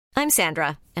I'm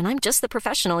Sandra, and I'm just the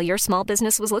professional your small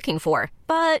business was looking for.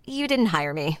 But you didn't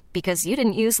hire me because you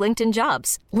didn't use LinkedIn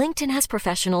Jobs. LinkedIn has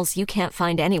professionals you can't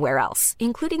find anywhere else,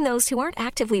 including those who aren't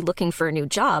actively looking for a new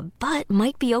job, but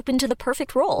might be open to the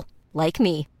perfect role, like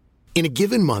me. In a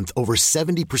given month, over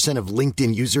 70% of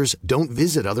LinkedIn users don't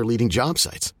visit other leading job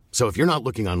sites. So if you're not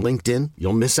looking on LinkedIn,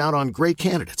 you'll miss out on great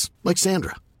candidates like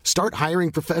Sandra. Start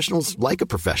hiring professionals like a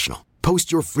professional.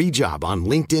 Post your free job on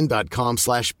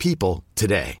linkedin.com/people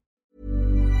today.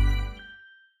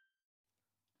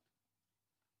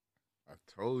 I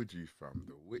told you, fam,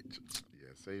 The Witch.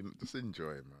 Yeah, say, just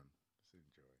enjoy, man. Just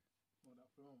enjoy. What, that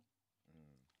film?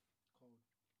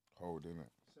 Cold, innit?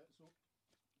 Sets up,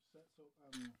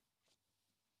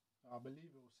 I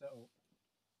believe it was set up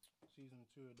season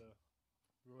 2 of the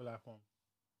real life one.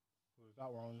 It was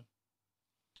that one.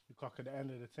 You cock at the end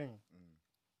of the thing.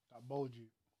 That bowled you.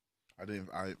 I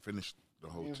ain't finished the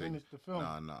whole You thing. finished the film?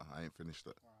 Nah, I ain't finished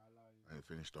it. I ain't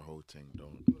finished the whole thing,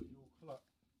 don't. You'll clock.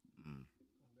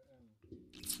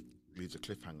 Leaves a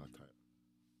cliffhanger type.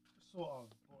 Sort of,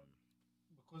 but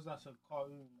because that's a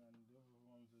cartoon and the other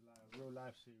ones are like a real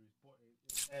life series, but it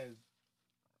airs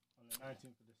on the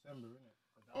 19th of December, innit?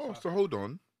 So hold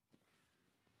on.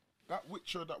 That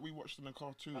Witcher that we watched in the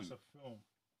cartoon. That's a film.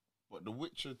 But the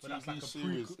Witcher But that's TV like a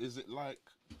series, prequel. is it like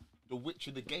the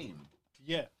Witcher the game?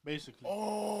 Yeah, basically.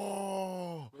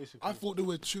 Oh, Basically. I thought there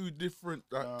were two different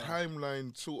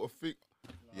timeline sort of thing.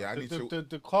 Yeah, I need to.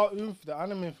 The cartoon, the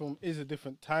anime film is a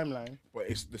different timeline. But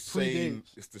it's the Three same.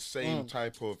 games. It's the same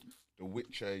type of the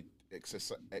Witcher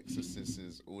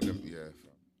exorcists. All them. Yeah.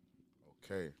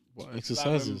 Okay. What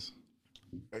exercises?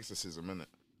 Exorcism, innit?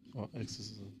 What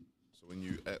exorcism? So when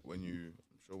you when you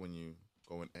go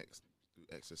and do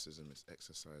exorcism, it's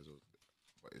exercise,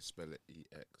 but it's spell it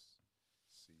EXCORCISE.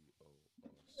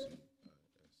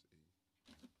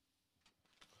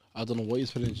 I don't know what you're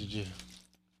spelling, GG.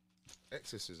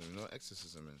 Exorcism, you know what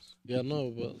exorcism is? Yeah,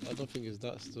 no, but I don't think it's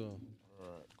that still.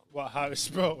 Alright. What, how it's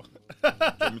spelled? Do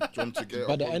you want to get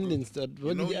But the up on endings, what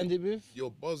did you end it with?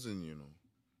 You're buzzing, you know.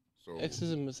 So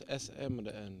Exorcism is SM at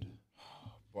the end.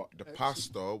 but the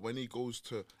pastor, when he goes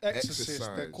to Exorcist.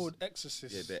 exercise, They're called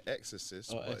exorcists. yeah, they're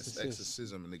exorcists, Oh, but it's exorcist.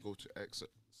 exorcism, and they go to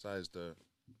exorcise the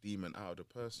demon out of the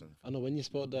person. I know when you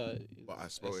spelled that. But I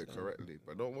spelled it SM. correctly.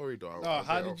 But don't worry, though. No, I'll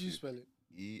how get it did off you spell it?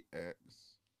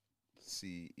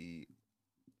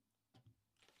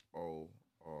 EXCEORCISE.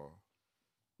 EXOR.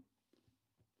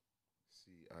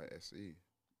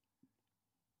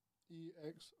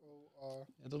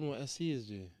 I don't know what SC is,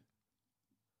 G.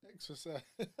 Exercise.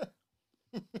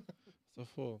 So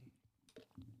for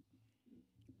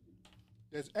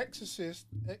There's exorcist,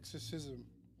 exorcism.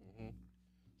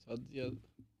 so yeah.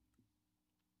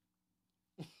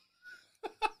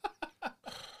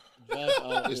 Drive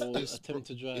out or attempt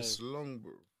to drive. It's long,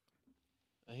 bro.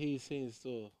 I hear you saying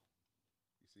still.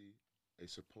 You see, a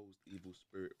supposed evil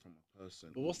spirit from a person.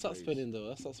 But what's that raised- spelling though?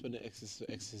 That's not spelling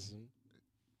exorcism.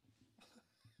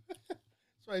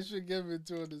 So I should give it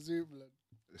to on the Zoom, blood.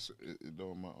 It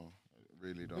don't matter. It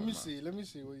really don't Let me matter. see. Let me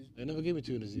see what you. They never gave me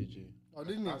 2 in the ZG. Oh,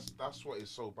 didn't he? That's what is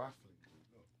so baffling.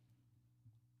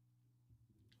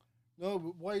 No,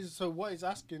 but what is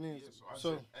asking is Yeah, so I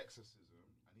said exorcism,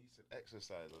 and he said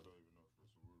exercise. I don't even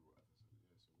know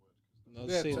if it's a word or No, I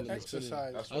was yeah, saying to the spelling.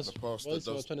 exercise. That's I what was, the pastor I was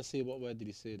does. trying to say what word did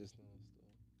he say this now?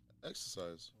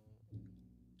 Exercise.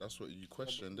 That's what you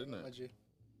questioned, didn't it? Magic.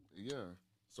 Yeah.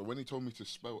 So when he told me to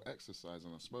spell exercise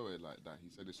and I spell it like that, he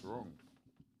said it's wrong. He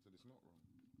said it's not wrong.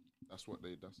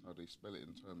 That's how they spell it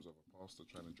in terms of a pastor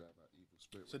trying to drive out evil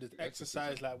spirit. So there's The exorcism.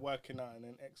 exercise like working out, and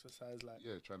then exercise like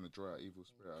Yeah, trying to draw out evil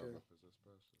spirit out of Okay. a possessed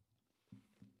person.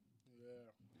 yeah.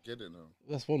 You get it now?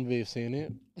 That's one way of saying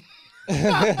it.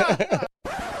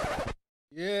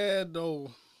 Yeah,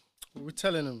 though. We're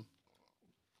telling him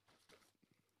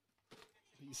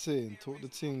You saying? Talk the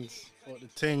things. what the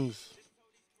things.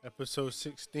 Episode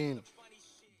 16.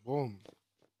 Boom.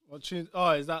 What tune? Oh,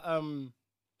 is that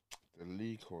The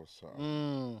leak or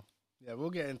something. Yeah, we'll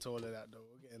get into all of that though.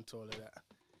 We'll get into all of that.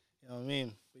 You know what I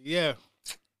mean? But yeah,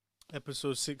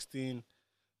 episode 16.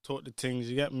 Talk the things.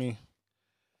 You get me?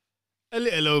 A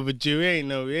little overdue. Ain't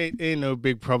no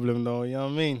big problem though. You know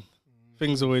what I mean?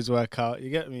 Things always work out. You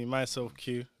get me? Myself,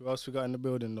 Q. Who else we got in the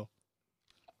building though?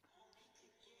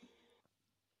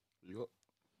 You got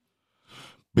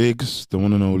Biggs, the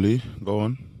one and only. Go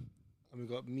on. And we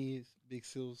got me, Big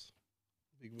Sills.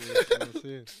 Big boy. You know what I'm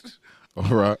saying?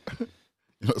 All right.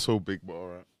 You're not so big, but all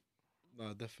right.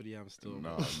 Nah, definitely am still.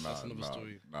 Nah, That's another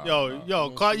story.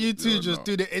 Yo, can't you two Yo, just no.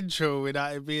 do the intro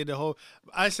without it being the whole?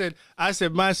 I said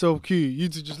myself, Q. You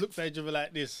two just look at each other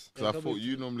like this. Because I thought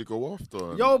you normally go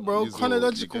after. Yo, bro, He's all-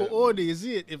 chronological you get me? order is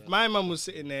it? If my man was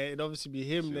sitting there, it'd obviously be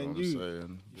him, See then what I'm you.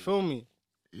 saying? You feel me?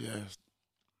 Yeah.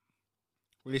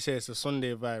 What do you say? It's a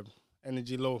Sunday vibe,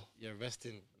 energy low. Yeah,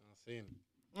 resting. You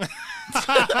know what I'm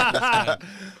saying?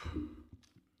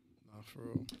 Nah, for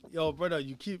real. Yo, brother,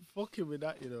 you keep fucking with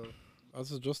that, you know. I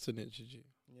was adjusting it, GG.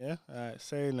 Yeah, alright,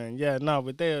 saying that. Yeah, no,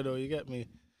 but there though, you get me. You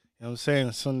know what I'm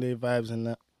saying? Sunday vibes and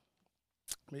that.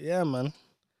 But yeah, man.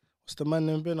 What's the man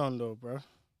them been on though, bro?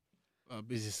 A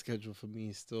busy schedule for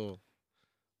me still.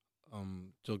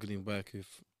 Juggling work with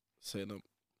setting up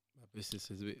my business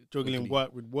is a bit Juggling wiggly.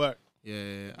 work with work.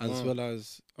 Yeah, as well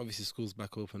as obviously school's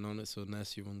back open on it, so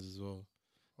nursery runs as well.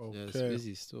 Okay. Yeah, it's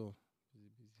busy still.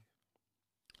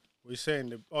 What you saying?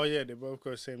 They both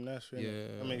go same nursery. innit?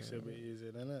 Yeah. That makes it a bit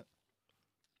easier, doesn't it?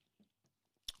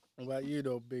 What about you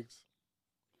though, Biggs?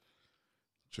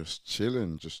 Just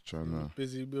chilling, just trying to.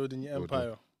 Busy building your build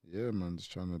empire. Yeah, man,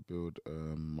 just trying to build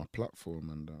my platform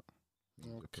and that.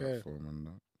 The Okay. platform and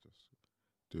that. Just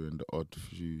doing the odd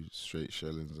few straight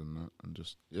shellings and that, and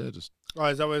just just. Oh,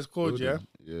 is that what it's called? Yeah.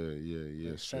 building.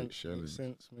 Yeah. Makes Straight sense,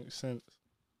 shelling. Makes sense.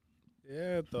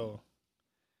 Yeah, though.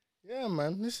 Yeah,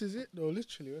 man. This is it though.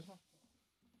 Literally, where's my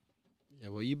Yeah,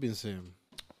 what you been saying?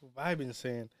 what have I been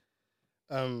saying?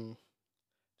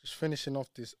 Just finishing off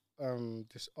this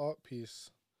art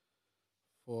piece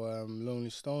for Lonely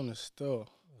Stoners still.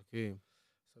 Okay.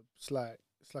 So it's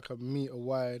like a meter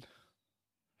wide.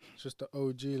 It's just the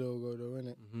OG logo though,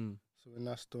 innit? Mm-hmm. So when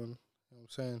that's done, you know what I'm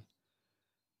saying?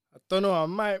 I don't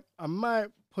know, I might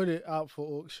put it out for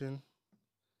auction.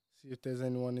 See if there's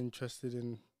anyone interested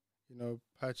in, you know,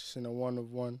 purchasing a one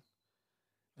of one.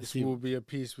 This will be a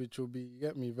piece which will be, you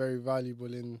get me, very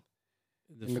valuable in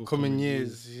the full coming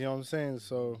years. You know what I'm saying?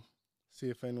 So see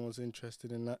if anyone's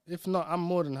interested in that. If not, I'm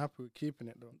more than happy with keeping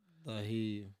it though. I hear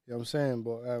you. You know what I'm saying?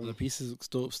 But The pieces look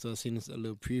dope. Still seen a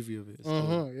little preview of it.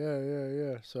 still.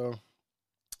 yeah. So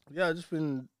yeah, I just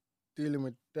been dealing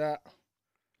with that.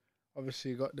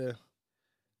 Obviously got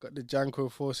the Janko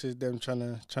forces them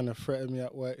trying to threaten me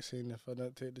at work, saying if I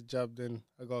don't take the job then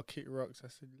I gotta kick rocks. I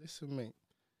said, listen mate,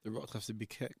 The rocks have to be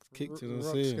kicked. You know what I'm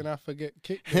rocks saying? gonna have to get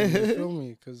kicked. Then, you feel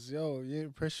me? Cause yo, you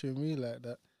ain't pressuring me like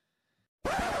that.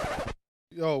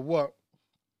 Yo, what?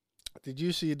 Did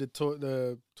you see the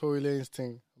Tory Lanez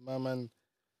thing? My man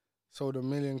sold 1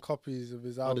 million copies of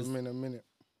his album in a minute,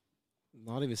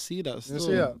 No, I didn't even see that. You Still. didn't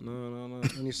see that? No.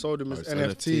 and he sold them as it's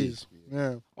NFTs. NFTs.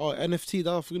 Yeah. Oh, NFT.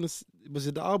 That was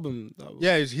it. The album.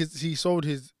 Yeah, he sold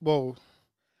his, well,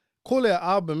 call it an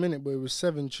album innit, but it was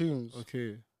 7 tunes.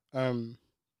 Okay. And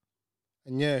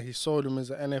yeah, he sold them as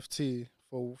an NFT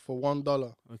for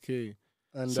 $1. Okay.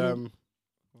 And So-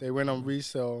 they went on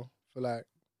resale for like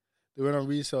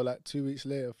 2 weeks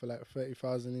later for like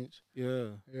 30,000 each. Yeah.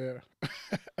 Yeah.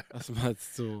 That's mad.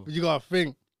 Still. But you gotta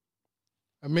think,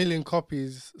 1 million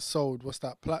copies sold, what's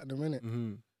that, platinum innit?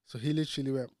 Mm-hmm. So he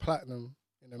literally went platinum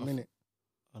in a minute.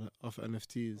 Off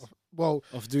NFTs. Well,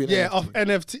 Off doing. yeah, NFT. off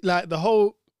NFT, like the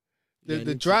whole, Yeah, the need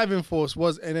to- driving force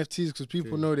was NFTs because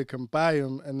people Okay. know they can buy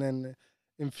them and then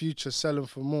in future sell them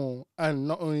for more. And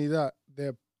not only that,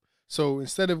 so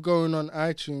instead of going on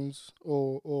iTunes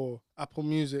or Apple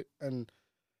Music and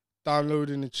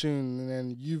downloading the tune and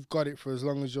then you've got it for as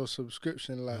long as your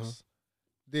subscription lasts,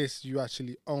 this you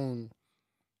actually own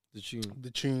The tune.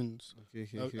 the tunes,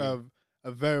 Okay.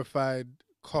 a verified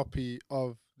copy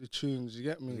of the tunes. You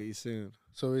get me? What are you saying?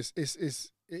 So it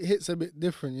hits a bit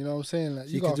different. You know what I'm saying? Like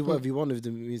So you can do whatever you want with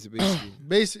the music,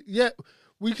 basically. yeah,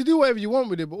 we could do whatever you want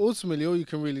with it, but ultimately all you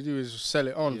can really do is sell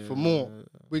it on for more,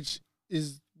 which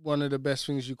is one of the best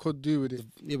things you could do with it.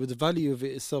 Yeah, but the value of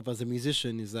it itself as a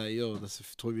musician is like, yo, that's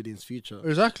Tory Lanez's future.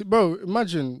 Exactly, bro.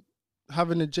 Imagine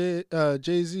having a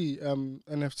Jay-Z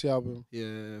NFT album,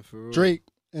 Yeah, for real. Drake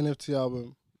NFT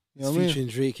album. You know what I mean? featuring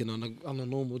Drake and on a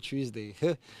normal Tuesday. You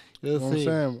know You know what I'm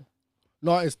saying?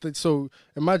 No, so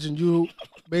imagine you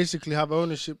basically have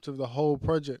ownership to the whole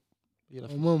project. Yeah,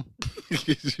 Oh, mum.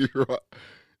 You're right.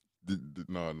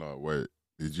 No, wait.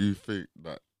 Did you think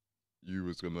that you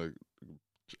was gonna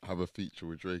have a feature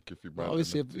with Drake if you but bought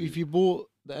obviously, NFT? if you bought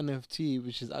the NFT,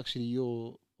 which is actually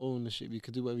your ownership, you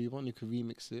could do whatever you want. You could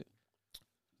remix it.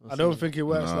 I don't think it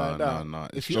works like that. No.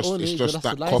 If It's you just, own it's it, just that's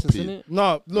that the license, copy. innit?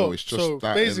 No, look. it's just So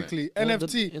that, innit? basically,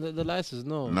 NFT. The license,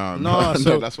 no. No,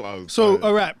 so- that's what I was. So saying.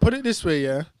 all right, put it this way,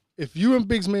 yeah. If you and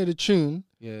Biggs made a tune,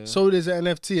 Yeah. sold it as an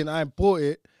NFT, and I bought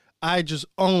it, I just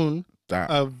own that.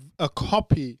 a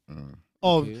copy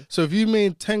of. Okay. So if you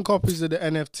made 10 copies of the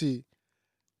NFT,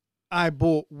 I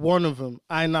bought one of them,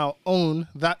 I now own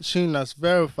that tune that's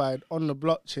verified on the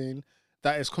blockchain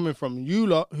that is coming from you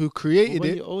lot who created when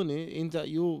it. you own it, ain't that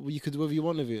you could do whatever you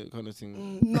want with it, kind of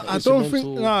thing. No, Like I don't think.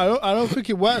 instrumental- No, I don't think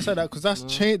it works like that because that's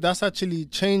That's actually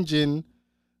changing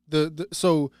the.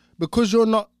 So because you're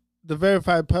not the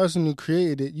verified person who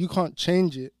created it, you can't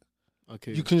change it.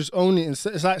 Okay. You can just own it, and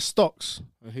it's like stocks,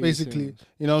 I hear you basically. saying.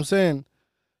 You know what I'm saying?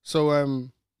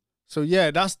 So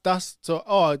yeah, that's so.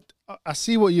 Oh, I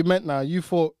see what you meant now. You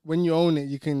thought when you own it,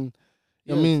 you can.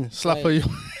 You know what I Yeah, mean, slap like- her.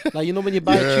 Like, you know when you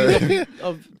buy Yeah. a tune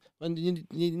of when you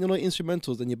know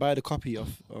instrumentals, and you buy the copy of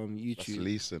That's YouTube.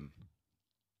 leasing.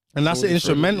 And that's So an different,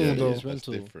 instrumental yeah, though. yeah. That's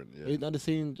Instrumental. different. Yeah. Ain't that the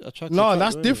same attraction? No,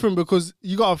 that's different because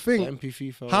you gotta think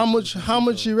MP3 file. how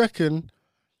much you reckon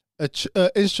a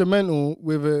instrumental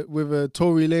with a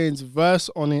Tory Lanez verse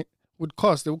on it would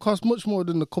cost. It would cost much more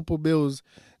than the couple bills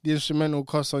the instrumental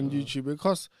costs on YouTube. It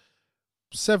costs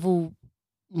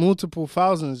multiple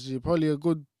thousands. G, probably a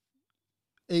good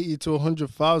 80 to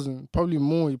 100,000, probably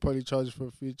more. You probably charge for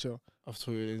a feature. of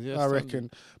Tory Lanez, yeah, I standard.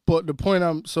 reckon. But the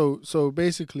point so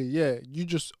basically, yeah, you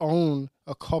just own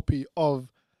a copy of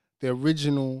the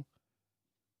original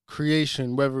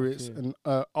creation, whether it's Okay.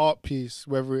 an art piece,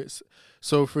 whether it's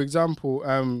so. For example,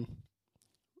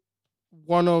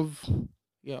 one of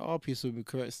Yeah, our piece would be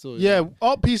correct still.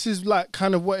 art piece is like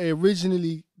kind of what it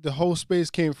originally the whole space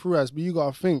came through as. But you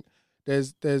gotta think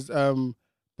there's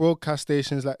broadcast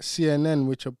stations like CNN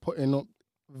which are putting up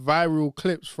viral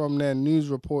clips from their news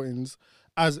reportings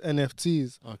as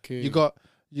NFTs. Okay. You got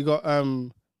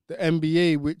the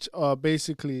NBA, which are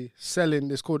basically selling.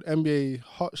 It's called NBA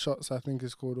Hot Shots, I think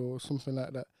it's called, or something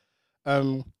like that.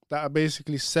 That are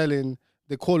basically selling.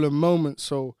 They call them moments.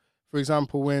 So, for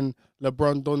example, when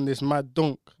LeBron done this mad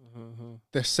dunk,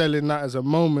 they're selling that as a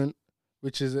moment,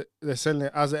 which is they're selling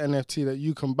it as an NFT that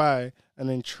you can buy and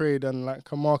then trade on like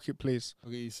a marketplace.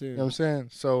 Okay, you see You know what I'm saying?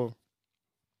 So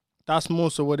that's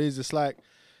more so what it is. It's like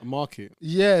a market.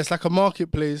 yeah, it's like a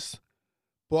marketplace,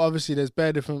 but obviously there's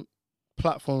bare different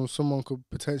platforms someone could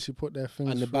potentially put their things.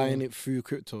 And they're through. buying it through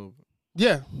crypto.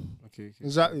 Yeah, Okay.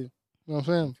 exactly. You know what I'm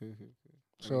saying? Okay.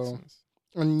 That So- makes sense.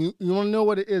 And you want to know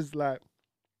what it is like?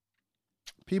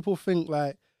 People think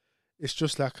like it's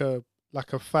just like a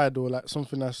fad or like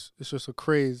something it's just a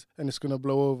craze and it's gonna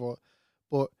blow over,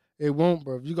 but it won't,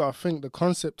 bro. You gotta think the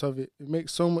concept of it. It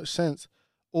makes so much sense.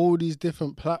 All these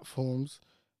different platforms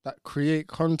that create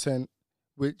content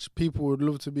which people would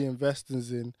love to be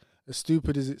investors in, as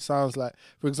stupid as it sounds. Like,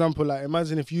 for example, like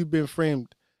imagine if You've Been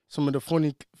Framed, some of the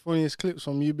funniest clips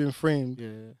from You've Been Framed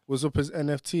Yeah. was up as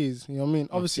NFTs. You know what I mean?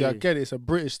 Obviously, I Okay. get it. It's a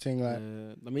British thing. Like,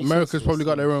 That makes America's sense, probably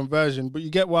got though. their own version, but you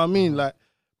get what I mean? Mhm. Like,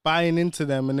 buying into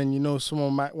them and then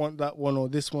someone might want that one or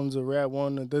this one's a rare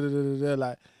one and da-da-da-da-da.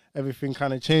 Like, everything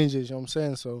kind of changes, you know what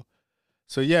I'm saying?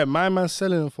 So yeah, my man's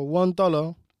selling them for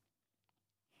 $1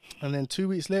 and then 2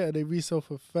 weeks later they resell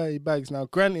for 30 bags. Now,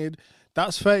 granted,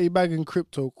 that's 30 bag in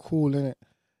crypto, cool, innit?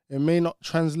 It may not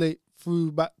translate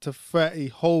through back to 30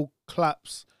 whole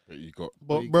claps, But you got.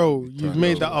 but you bro, got you've $10.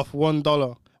 made that off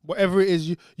 $1. Whatever it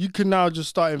is, you can now just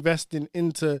start investing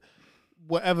into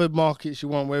whatever markets you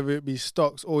want, whether it be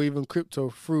stocks or even crypto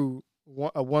through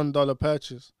a $1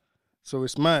 purchase. So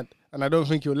it's mad, and I don't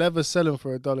think you'll ever sell them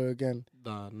for $1 again.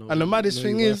 Nah, no. And the maddest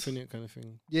thing you're is- worth in it kind of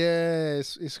thing. Yeah,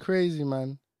 it's crazy,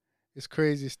 man. It's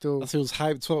crazy still. That's it was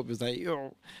hyped up. It's like,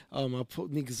 yo, I put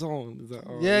niggas on. It's like,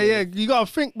 oh, Yeah. You gotta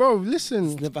think, bro.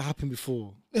 Listen, It's never happened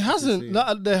before. it hasn't.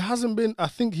 insane. There hasn't been. I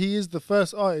think he is the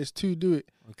first artist to do it.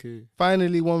 Okay.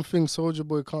 Finally, one thing Soulja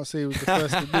Boy can't say he was the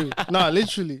first to do. Nah,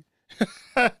 literally.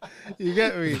 You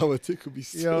get me? That would tickle me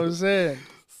You know what I'm saying?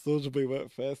 Soulja Boy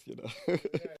went first, you know.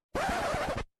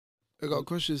 I got a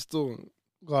question still.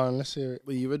 Go on, let's hear it.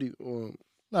 Are you ready? Or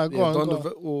Nah, go on. Go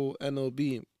on. or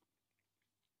NLB?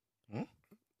 Hmm?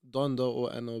 Donda or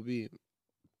NLB?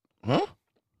 Huh?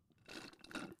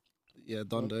 Yeah,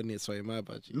 Donda, innit? Sorry, my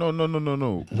bad.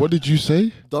 No. What did you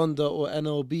say? Donda or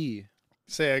NLB?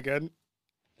 Say it again.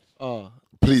 Oh.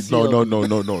 Please, no.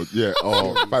 CLB. Yeah.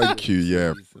 Oh, thank you.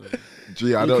 Yeah.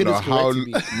 Gee, I You don't could know have how. corrected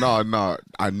me. No.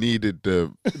 I needed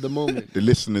the The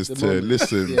listeners The to moment.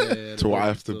 listen Yeah, to what I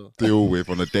have to moment, deal with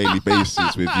on a daily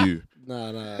basis with you.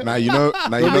 Nah. Now you know.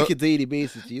 Don't make it daily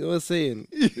basis. You know what I'm saying?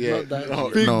 Yeah, Not that no,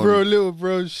 deep. Big no. bro, little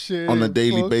bro shit. on a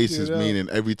daily Fuck basis, it up. meaning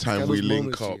every time Kind we of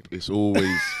link moments, up, yeah. it's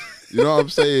always, you know what I'm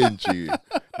saying, G?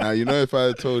 Now, you know, if I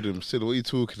had told him, Sid, what are you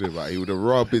talking about? He would have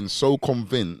rather been so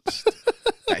convinced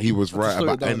that he was right slow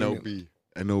it about down,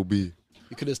 NLB.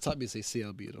 You could have stopped me and say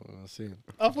CLB, you know what I'm saying?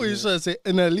 I thought you were trying to say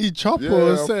NLE chopper Yeah,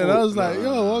 or I something. I thought- was like,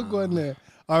 yo, what going there?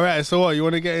 All right, so what? You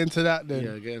want to get into that then?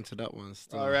 Yeah, get into that one.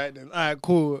 Still. All right then. All right,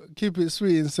 cool. Keep it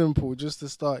sweet and simple, just to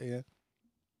start. Yeah.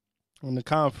 On the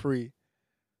count of 3,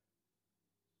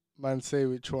 man, say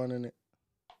which one in it.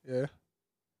 Yeah.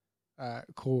 All right,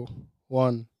 cool.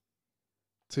 1,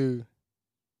 2,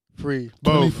 3.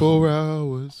 Both. 24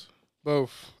 hours.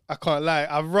 Both. I can't lie.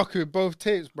 I've rocked with both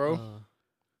tapes, bro.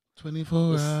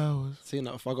 24 hours. Seeing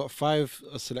that, if I got 5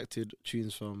 selected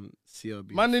tunes from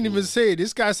CRB. Man didn't even say it.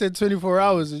 This guy said 24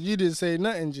 hours and you didn't say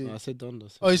nothing, G. No, I said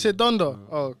Donda. Oh, you said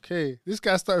Donda? Okay. This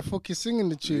guy started fucking singing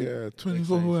the tune. Yeah,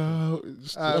 24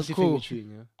 hours. That's your cool. favorite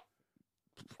tune,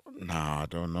 yeah? Nah, I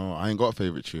don't know. I ain't got a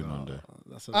favourite tune on there.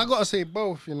 I gotta say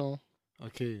both, you know,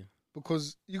 Okay.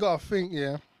 because you gotta think,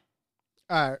 yeah.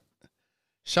 Alright.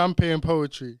 Champagne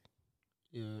Poetry.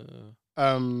 Yeah.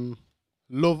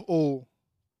 Love All.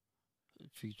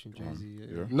 Featuring Jay-Z.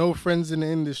 Yeah. No Friends in the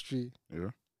Industry. Yeah.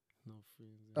 No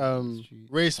Friends in the Street.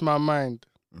 Race My Mind.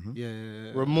 Mm-hmm.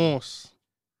 Yeah. Remorse.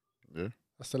 Yeah.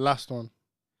 That's the last one.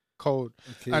 Cold.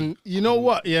 Okay. And you know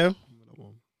what, yeah?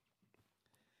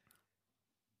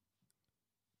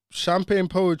 Champagne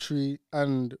Poetry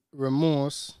and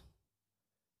Remorse,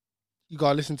 you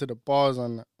gotta listen to the bars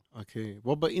on that. Okay.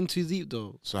 What about Into Deep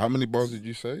though? So how many bars did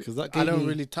you say? Because that I gave me. didn't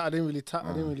really tap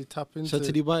into Shout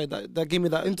to the boy. That gave me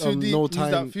that Into Deep. no Use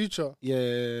time. that Future.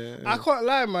 Yeah. I can't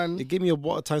lie, man. It gave me a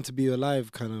what a time to be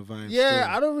alive kind of vibe. Yeah,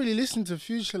 still. I don't really listen to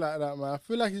Future like that, man. I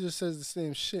feel like he just says the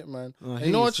same shit, man. I And hear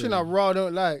you know you what tune I saying. raw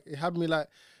don't like? It had me like,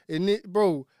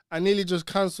 bro, I nearly just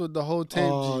cancelled the whole tape.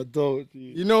 Oh, G. don't.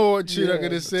 You know what tune I'm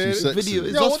gonna say? Too sexy. Video.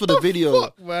 It's Yo, just what for the video.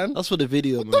 Fuck, man. That's for the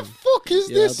video, What man. the fuck is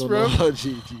Yeah, this, I don't bro? know.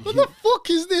 G. What the fuck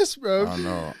is this, bro? I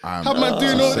know. How man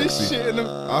doing all this sexy. shit?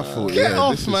 I thought, Get yeah,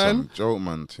 off, this man. is some joke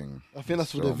man thing. I think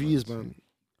that's for the Joke views, thing. man.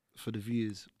 For the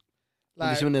views.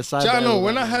 Like, When they're side do you by know, side,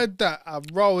 when I man. heard that, I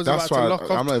raw was That's about why to lock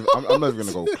I'm off. not even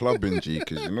gonna go clubbing, G,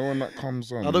 because you know when that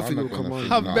comes on. I don't think man it'll are come gonna on.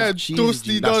 think, Have nah, bad cheesy, dusty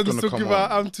G. that's dons gonna talking come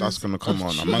about on. I'm too. That's gonna come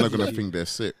on. And man are gonna think they're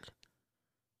sick.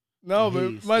 No, I but hear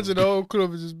you imagine still. the whole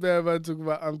club is just bare man talking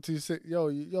about I'm too sick.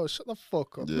 Yo, shut the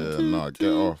fuck up. Yeah, man. nah, get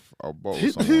off. I'll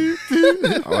bottle someone.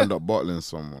 I'll end up bottling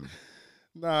someone.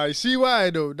 Nah, you see why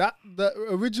though? The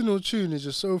original tune is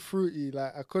just so fruity.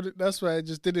 Like I couldn't. That's why it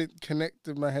just didn't connect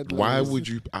in my head. Why Like, would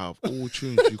you, out of all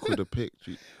tunes you could have picked?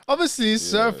 Obviously,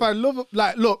 Certified Lover.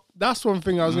 Like, look, that's one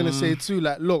thing I was gonna say too.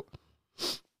 Like, look,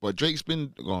 But Drake's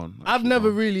been gone. I've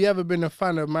never really ever been a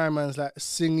fan of my man's like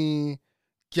singy,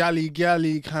 galley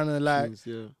kind of like Tunes,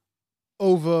 yeah.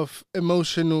 over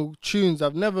emotional tunes.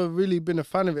 I've never really been a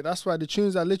fan of it. That's why the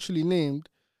tunes I literally named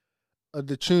are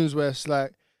the tunes where it's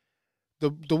like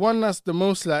the one that's the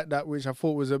most like that, which I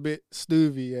thought was a bit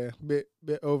stoovy, yeah, bit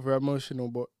over emotional,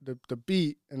 but the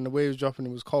beat and the way it was dropping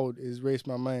it was cold. Is Race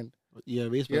My Mind. Yeah,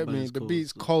 Race You My get Mind me? is The cold.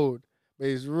 beat's cold, but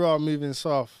it's raw moving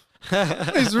soft.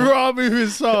 It's raw moving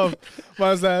soft.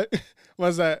 Man's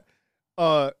like,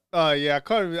 oh yeah, I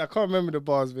can't remember the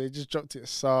bars, but he just dropped it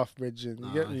soft, bridging.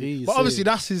 You get I hear me? you But obviously say.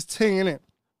 that's his thing, innit?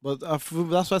 But that's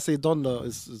why I say Donda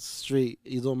is straight.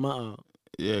 It don't matter.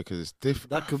 Yeah, because it's different.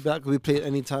 That could be played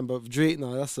anytime. But Drake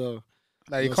now, that's a.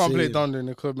 Like you You're can't play saying. Donda in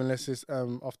the club unless it's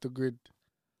off the grid.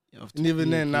 Yeah, And even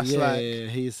then, that's like- Yeah,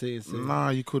 he's saying. Nah,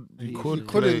 you could You play.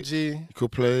 Couldn't G. You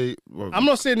could play. Well, I'm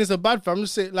not saying it's a bad thing. I'm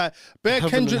just saying like bare Heaven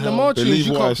Kendrick and Hell. Lamar tunes believe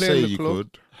you what I can't play say. in the You club.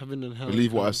 could Heaven and Hell.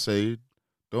 believe what I say.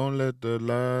 Don't let the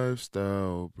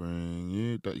lifestyle bring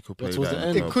you. That you could play But towards that. the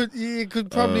in end- the club. It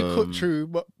could probably cut Um, true,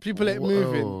 but people ain't what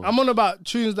moving. else? I'm on about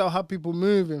tunes that'll have people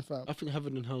moving, fam. I think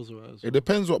Heaven and Hell's alright as well. It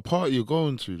depends what party you're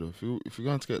going to, though. If you're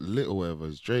going to get lit or whatever,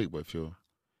 it's Drake. But if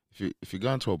you're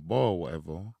going to a bar or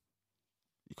whatever,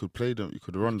 you could play them. You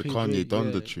could run the Play Kanye Drake,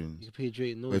 Donda yeah. tunes. You can play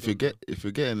Drake. No. But if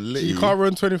you're getting lit, You can't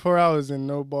run 24 hours in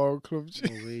no bar or club.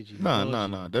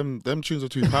 Nah. Them tunes are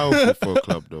too powerful for a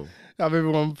club though. Have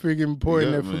everyone freaking pouring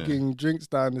Yeah, their man. freaking drinks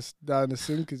down the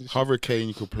sink and shit. Hurricane,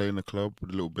 you could play in the club with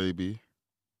a little baby.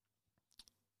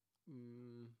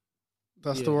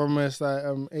 That's the yeah. one where it's like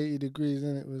 80 degrees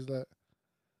and it was like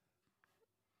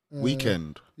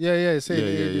Weekend. Yeah, it's 80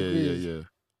 Yeah. degrees. Yeah, Yeah.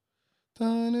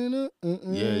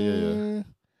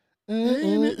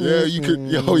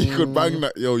 you could bang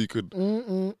that. You could.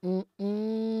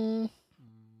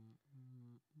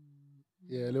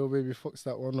 Yeah, little baby fucks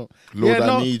that one up. Lord, Yeah,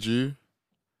 no. I need you.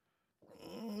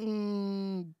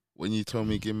 Mm, When you told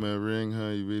me give me a ring, huh?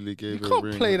 You really you gave a can't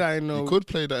ring. play that in no. You could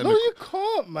play that. In No, the, you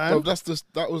can't, man. Bro,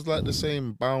 that was like the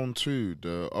same Bound 2,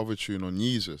 the other tune on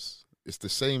Yeezus. It's the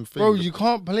same thing. Bro, you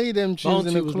can't play them tunes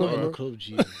in Bounty the was club. not in bro. a club,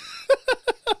 G. Do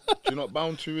you know what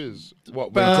Bound 2 is?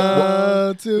 What when,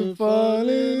 Bound to fall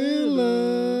in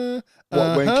love.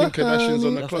 when Kim Kardashian's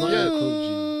on the That's club? not Yeah. in a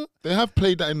club, G. They have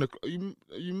played that in the. Are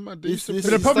you mad? They used to This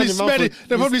play- They probably standing man smeared for- it.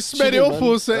 They probably he's smeared it chilling, up man.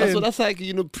 or something. That's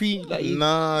like pre like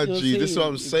Nah, you know G, this is what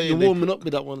I'm saying. You're They warming up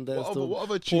with that one there. What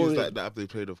other tunes like that have they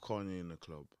played of Kanye in the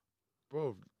club,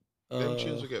 bro? Them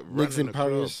tunes will get run Niggas in in the club.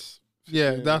 Paris.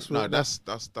 Yeah, that's No, what. that's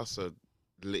a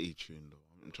litty tune though.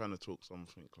 I'm trying to talk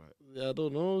something like Yeah, I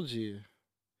don't know, G.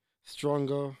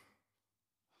 Stronger.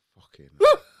 fucking.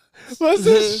 What's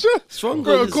this shit? Stronger.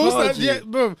 Bro, of is course hard, that. G. Yeah,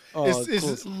 bro. Oh, It's, of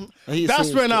it's, course. I hate that's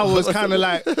saying when I was stuff. kind of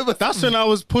like. That's when I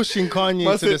was pushing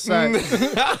Kanye to the side.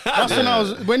 That's when I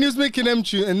was when he was making them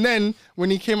tune, and then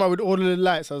when he came out with all of the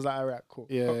lights, I was like, all right, cool.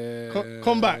 Yeah.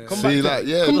 Come back. Come See, back. like,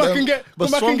 yeah, come back them- and get. But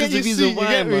Come back and Stronger get is your the reason seat. You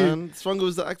why, get me? man. Stronger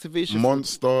was the activation.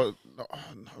 Monster. No,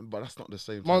 but that's not the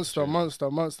same. type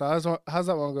of Monster. How's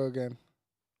that one go again?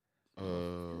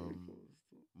 tune.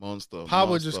 Monster. Power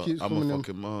monster. just keeps I'm coming a in.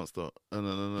 fucking monster.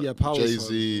 No. Yeah, Power's Jay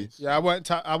Z. Yeah,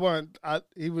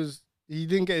 he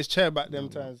didn't get his chair back them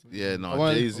times. Yeah, I no.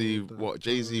 want- Jay Z. What?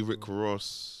 Jay Z, Rick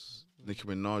Ross, Nicki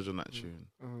Minaj on that tune.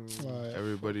 Right.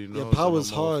 Everybody knows. Yeah, I'm a Power's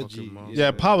hard, motherfucking G. monster.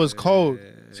 Yeah, Power's cold.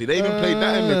 See, they even played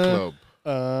that in the club.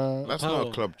 Uh, That's not a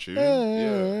Power. club tune.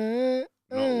 Yeah.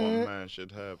 Not one man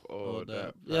should have all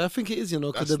that. Yeah, I think it is, you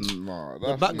know, because That's the nah, the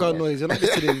that's background not. noise, you're not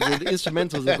listening. The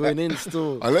instrumentals are going in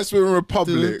still. Unless we're in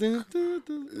Republic,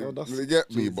 Oh, that's you get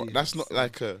me, Jay-Z. but that's not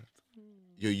like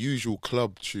your usual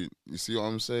club tune. You see what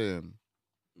I'm saying?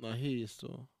 I hear you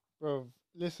still. bro,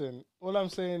 listen. All I'm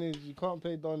saying is you can't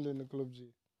play Donda in the club, G.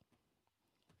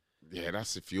 Yeah,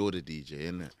 that's if you're the DJ,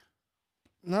 innit?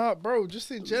 Nah, bro, just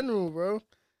in general, bro.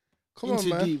 Come on, Into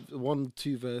man. deep,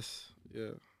 1-2 verse.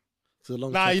 Yeah. It's a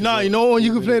long Nah, track you as know, well. you know what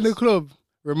you 8 can play in the minutes. club?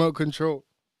 Remote control.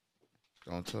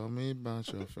 Don't tell me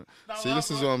about your friend. See,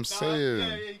 this is what I'm saying.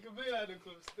 you can play that in the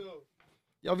club still.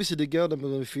 Yeah, obviously the girl them are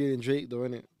gonna be feeling Drake though,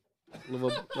 innit?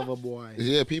 Love a boy.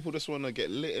 Yeah, people just want to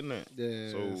get lit, innit?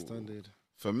 Yeah, So- standard.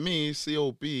 For me,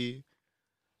 COB,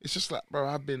 it's just like, bro,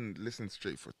 I've been listening to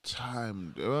Drake for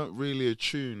time. There weren't really a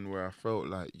tune where I felt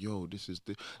like, yo, this is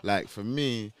the... Like, for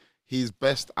me, his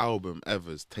best album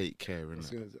ever is Take Care,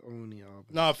 That's innit? the only album.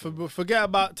 Nah, forget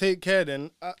about Take Care then.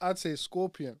 I'd say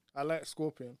Scorpion. I like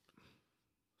Scorpion.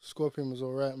 Scorpion was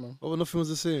alright, man. Oh, nothing was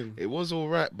the same. It was all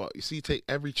right, but you see, take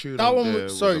every tune That on one there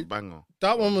was- was sorry. a banger.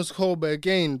 That one was cold, but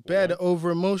again, bear the over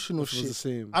emotional Nothing was the shit.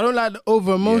 same. I don't like the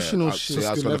over emotional Yeah, shit. See,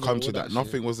 I was Tuscan going to come Leather, to all that. that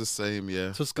Nothing shit. was the same,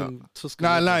 yeah. Tuscan.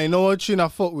 Nah, you know what tune I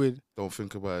fuck with? Don't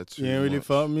think about it too You ain't really much.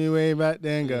 fuck me way back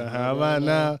then, girl. How about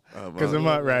now? Because I'm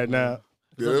out right now.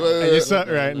 Yeah, And you suck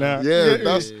right now. Yeah, You get me?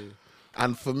 that's...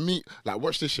 And for me, like,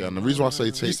 watch this shit. And the reason why I say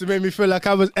take... Used to make me feel like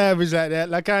I was average like that.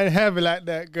 Like I ain't heavy like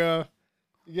that, girl.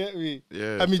 You get me?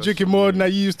 Yeah, I mean, that's drinking for more me. than I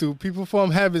used to. People form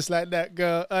habits like that,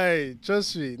 girl. Hey,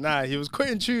 trust me. Nah, he was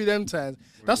quitting true them times.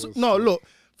 That's no, look.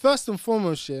 First and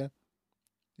foremost, yeah.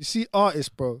 You see, artists,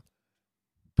 bro.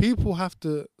 People have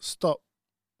to stop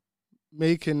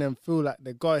making them feel like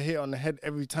they got hit on the head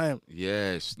every time.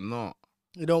 Yeah, it's not.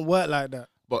 It don't work like that.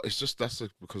 But it's just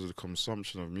because of the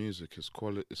consumption of music. It's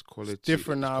quality. It's quality.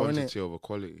 different it's now, innit? quantity over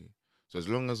quality. So as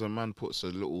long as a man puts a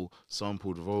little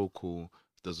sampled vocal,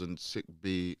 doesn't sick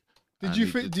beat. Did and you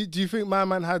he think? did- Do you think my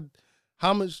man had?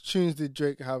 How much tunes did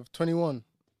Drake have? 21.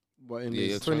 What in Yeah,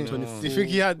 this 20. 24? Do you think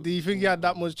he had? Do you think he had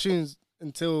that much tunes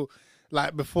until,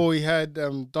 like, before he had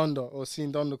Donda or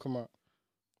seen Donda come out?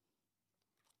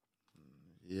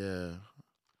 Yeah,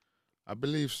 I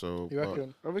believe so. You but-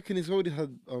 reckon? I reckon he's already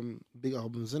had big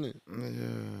albums, innit?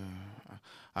 Yeah,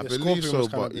 I Yeah, believe Scorpion so. was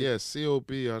kinda But big. yeah,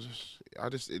 COB.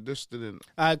 It just didn't.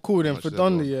 Alright, cool then. much For there,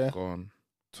 Donda, but yeah, gone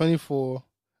 24,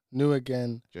 New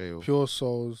Again, jail Pure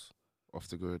Souls. off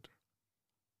the grid.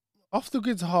 Off the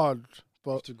grid's hard,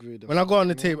 but Off the grid. when I go on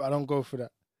the tape, I don't go for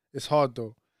that. It's hard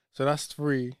though. So that's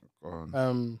 3.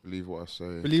 Gone. Believe what I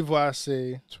say. Believe what I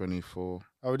say. 24.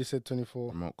 I already said 24.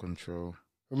 Remote control.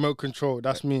 Remote Control.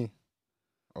 That's me.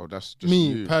 Oh, that's just Me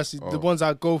you. personally, the Oh, ones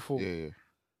I go for. Yeah, yeah.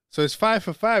 So it's 5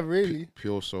 for 5, really.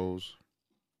 Pure Souls.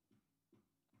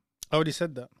 I already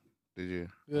said that. Did you?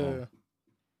 Yeah. Oh,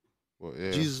 well,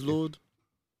 yeah. Jesus Lord.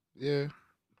 Yeah.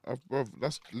 Bro,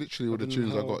 that's literally all the Fucking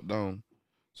tunes I hell. got down.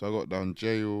 So I got down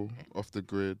Jail, Off the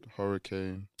Grid,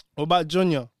 Hurricane, What about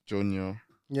Junior? Junior.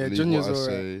 Yeah, Believe Junior's What I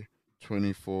alright. Say,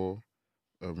 24,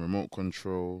 Remote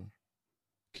Control,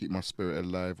 Keep My Spirit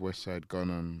Alive, West Side Gun,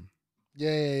 and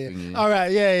Yeah. thingy. All right.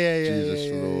 Yeah. Jesus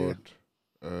yeah.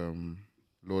 Lord,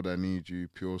 Lord I Need You,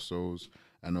 Pure Souls,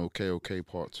 and OK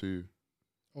Part 2.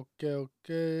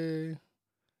 Okay.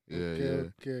 Yeah,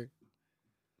 Okay.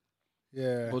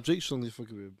 Yeah. What Drake songs you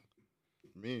fucking with?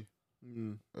 Me,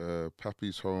 Mm.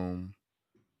 Pappy's Home,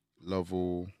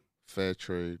 Lovell, Fair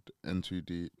Trade,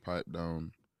 N2D, Pipe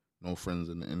Down, no friends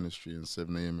in the industry and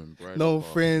 7 a.m. and Bridal No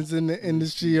Party. friends in the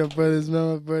industry, your brothers,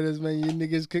 man, my brothers, man. You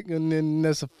niggas kicking in,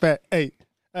 that's a fact. Hey,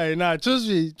 nah, trust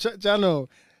me, Chano.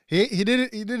 He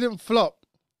didn't flop,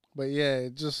 but yeah,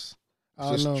 it just I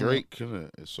don't It's know. just Drake,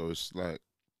 isn't it? So it's like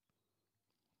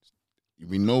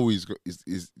we know he's got.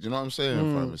 Is you know what I'm saying,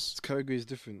 fam? This category is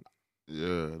different. Yeah,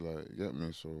 like you get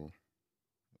me. So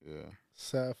yeah.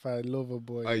 Certified lover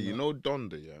boy. Hey, you know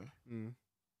Donda, yeah? Mm.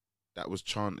 That was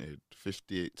chanted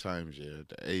 58 times, yeah,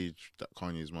 the age that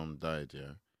Kanye's mum died,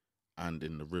 yeah, and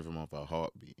in the rhythm of her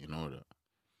heartbeat, you know that.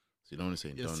 So you don't only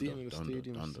say Yeah, Donda, seen it in the Donda,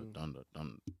 stadium Donda, soon.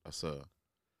 Donda. That's her.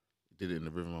 He did it in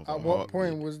the rhythm of her At what heartbeat.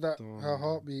 point was that her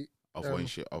heartbeat? Of when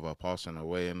she, of her passing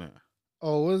away, innit?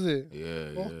 Oh, was it? Yeah,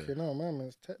 Okay, yeah. no, man,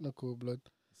 it's technical, blood.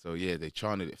 So yeah, they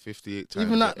chanted it 58 times.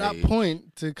 Even at the that age.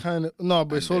 point, to kind of but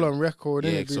And it's all then- on record,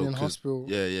 Yeah, innit? Being so in 'cause- hospital.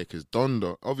 Yeah, because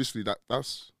Donda, obviously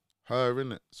that's her,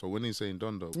 innit? So when he's saying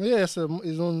Donda, Yeah, it's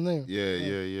his own name.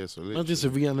 yeah. So Man, this a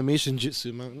literally, reanimation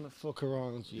jitsu, man. Fuck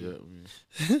around. yeah,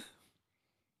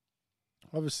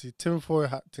 Obviously, tinfoil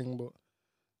hat thing, but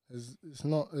it's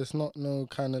not no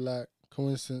kind of like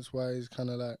coincidence why he's kind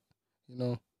of like, you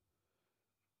know,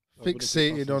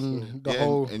 fixated on the yeah,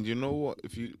 whole and you know what?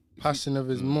 If you passing of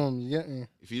his mum. You get me?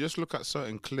 if you just look at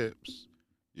certain clips,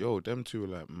 yo, them two are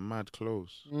like mad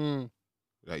close.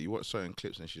 Like you watch certain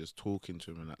clips and she's just talking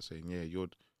to him and that saying, yeah, you're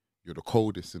the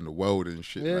coldest in the world and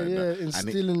shit. Yeah, like yeah, that.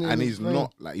 instilling it and in he's his brain.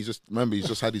 not like he's just he's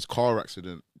just had his car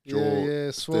accident. Jaw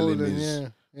Yeah, still in swollen, his.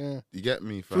 yeah. You get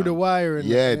me, fam? Through the wire and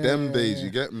Yeah, them days. You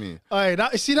get me?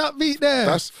 Alright, see that beat there?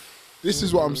 This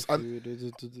is what I'm.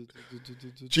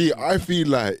 Gee, I feel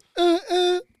like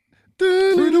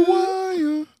through the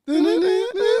wire.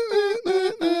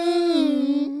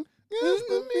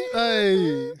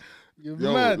 Hey, you're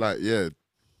Yo, mad. like, yeah,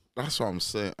 that's what I'm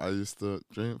saying. I used to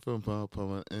drink from Papa,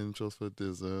 my angels for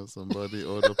dessert. Somebody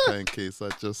order pancakes, I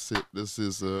just sip the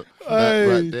scissor. That Hey.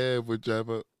 right there would drive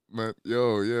up, man.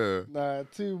 Yo, yeah. Nah,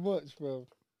 too much, bro.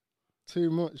 Too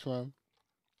much, man.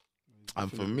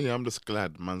 And for me, I'm just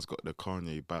glad man's got the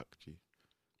Kanye back, G.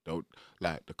 Don't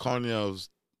like the Kanye I was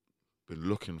been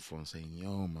looking for and saying,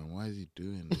 yo, man, why is he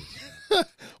doing this?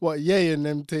 What, Ye and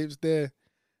them tapes there?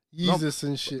 No, Yeezus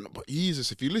and shit. But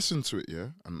Jesus, if you listen to it, yeah,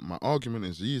 and my argument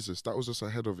is Jesus, that was just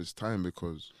ahead of his time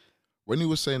because when he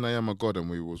was saying I am a God and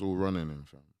we was all running him,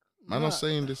 fam. Man, I'm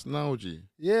saying this now, G.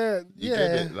 Yeah, You yeah,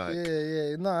 get it, like,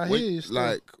 yeah. Nah, I When- hear you.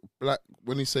 Still. like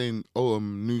when he's saying, "Oh,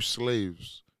 new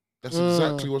slaves," that's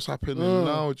exactly what's happening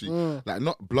now, G. Like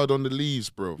not blood on the leaves,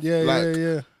 bro. Yeah, like,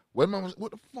 yeah. When man was,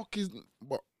 what the fuck is?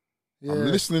 What? Yeah. I'm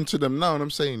listening to them now and I'm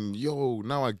saying, yo,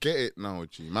 now I get it now,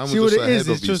 G. Man was See just what it ahead is,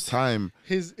 of it's his just time.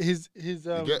 His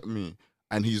You get me?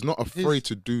 And he's not afraid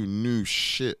to do new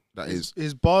shit. That is,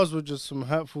 his bars were just some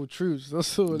hurtful truths.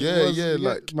 That's all. Yeah, it was. yeah, You get-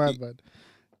 like, my he- bad.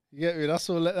 You get me? That's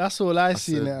all I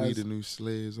see in it said, we as. the new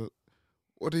slaves.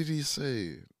 What did he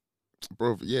say?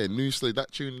 Bro, yeah, new slave.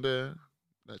 That tune there,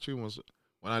 that tune was,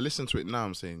 when I listen to it now,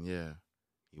 I'm saying, yeah,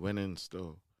 he went in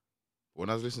still. When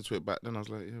I was listening to it back then, I was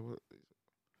like, yeah, what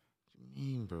do you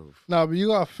mean, bro? No, but you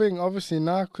gotta think. Obviously,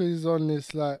 now 'cause he's on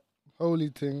this like holy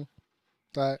thing,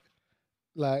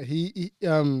 like he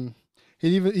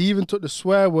even took the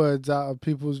swear words out of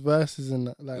people's verses and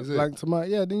that, like Is it? blank to my.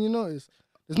 Yeah, didn't you notice?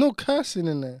 There's no cursing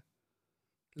in there.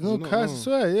 There's no Is it not? cursing. No.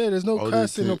 Swear, yeah. There's no Oh, they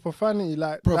cursing or take- profanity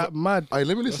like Bro, that. Mad, Hey,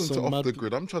 let me listen That's to so Off mad. the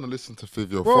Grid. I'm trying to listen to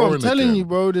Fivio bro. Foreign I'm telling again. you,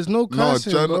 bro. There's no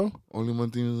cursing, bro. Only one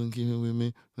thing doesn't keep it with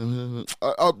me.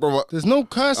 Bro, There's no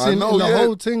cursing know, in the yeah.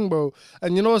 whole thing, bro.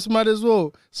 And you know what's mad as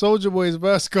well? Soldier Boy's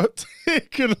verse got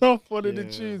taken off one of the Yeah.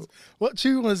 tunes. What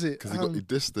tune was it? because he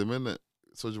dissed him, innit?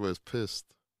 Soulja Boy was pissed.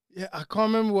 Yeah, I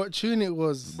can't remember what tune it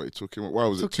was. But he took him. Why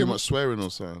was it Took too him- much swearing or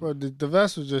something? Bro, the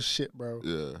verse was just shit, bro.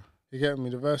 Yeah. You get me?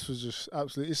 The verse was just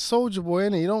absolutely. It's Soldier Boy,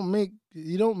 innit? You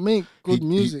don't make good He-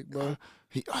 music, bro.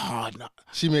 No.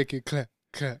 She make it clap,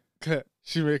 clap, clap.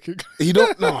 She make it.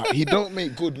 Clap. He don't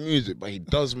make good music, but he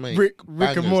does make Rick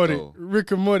bangers, and Morty, though.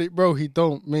 Rick and Morty, bro. He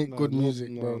don't make No, good no, music,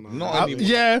 no, bro. no. Not anymore.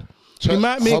 Yeah, he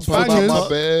might make Hop on bangers. my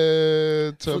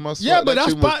bed, turn my Yeah, sweat. but That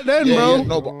that's tune was- back then, yeah, bro. Yeah,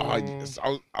 no, but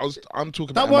I'm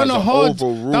talking That about wasn't him a as hard.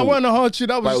 overrule. That wasn't a hard tune.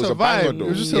 That But was it just a banger, vibe. though. It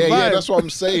was just yeah, a vibe. yeah, that's what I'm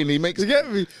saying. He makes You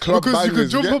get me? club Because you bangers, could you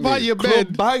jump get up out me? your Club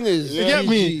bed. bangers. You get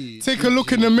me? Take a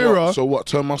look in the mirror. So what?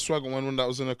 Turn my swag on when that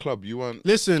was in a club. You weren't.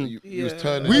 Listen, You was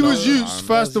turning. we it was up, youths man.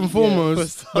 first and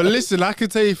foremost. But listen, I can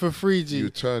tell you for free, G. You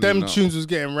turning Them up. tunes was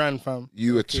getting ran, fam.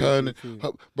 You were turning.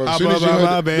 Bro, as Up soon as you above my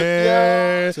heard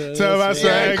bed, turn my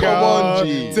swag come on, on,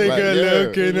 G. take Like, a yeah.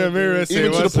 look in the mirror, say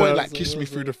even to the what's point up. like kiss me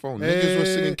through the phone. Niggas were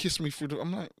singing kiss me through the.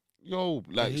 I'm like, yo,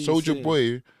 like he's Soldier saying-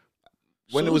 Boy.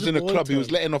 When it was Soulja in a Boy club, he was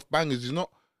time. letting off bangers. He's not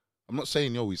I'm not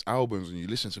saying yo his albums and you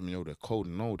listen to them, yo they're cold.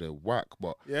 No, they're whack.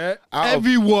 But Yeah, out of-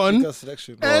 everyone, Got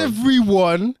selection.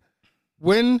 everyone,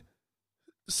 when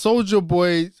Soldier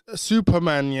Boy,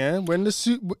 Superman, yeah, when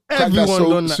everyone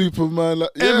done that. Superman, like,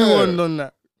 yeah. Everyone done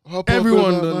that. Hop up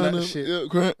everyone on done that man, shit.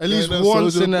 At least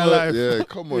once in their life. Yeah,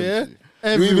 come on. Yeah, G. You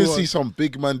everyone. even see some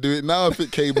big man do it now if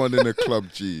it came on in a club,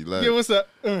 G. Like, Yeah, what's that?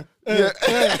 yeah,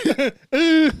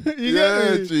 You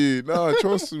yeah, get me? G. No,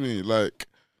 trust me. Like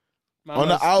Man, on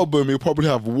the that's- album, he'll probably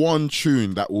have one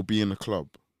tune that will be in the club,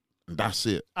 and that's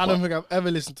it. I don't But- think I've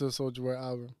ever listened to a Soldier Boy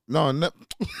album. No,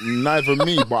 neither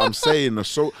me. But I'm saying I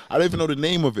don't even know the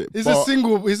name of it. He's but a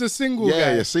single. He's a single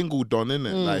yeah, guy. yeah, single done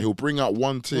innit? Mm. Like he'll bring out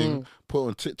one thing, put it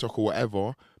on TikTok or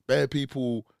whatever. Bare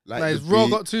people like Like his the Raw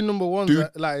beat, got 2 number ones. Dude,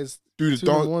 Right? Like his do the two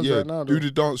number dance, ones yeah, right now, do though.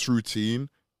 the dance routine.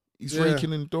 He's Yeah.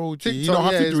 raking in Doji. He TikTok, don't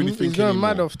have to yeah, do anything he's going anymore.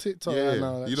 mad off TikTok right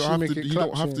now. Like, you She don't have Make to. It You Clap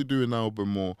don't have tune. to do an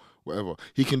album or whatever.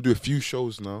 He can do a few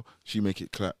shows now. She make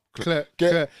it clap. Clap,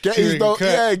 Get clap, his dough. clap,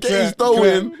 Yeah, get his clap, dough clap.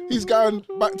 in. He's going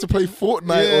back to play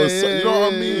Fortnite or something. You know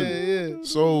what I mean? Yeah.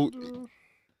 So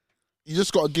you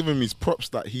just got to give him his props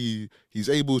that he's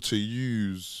able to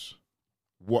use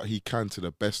what he can to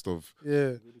the best of.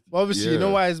 Yeah. Well, obviously, you know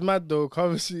Yeah. why it's mad though? 'Cause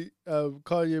obviously,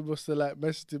 Kanye must have like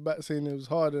messaged him back saying it was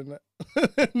hard and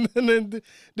that, and then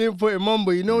didn't put him on.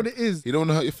 But you know what it is? He don't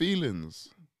hurt your feelings.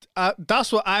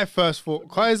 That's what I first thought.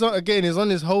 Kanye's on again. He's on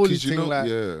his holy 'Cause you thing. know- Like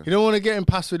yeah. he don't want to get him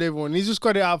past with everyone. He's just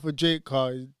got it out for Drake.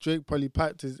 Cause Drake probably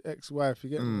packed his ex-wife. You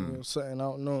get me? Or something. I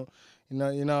don't know. You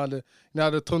know how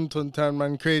the ton turn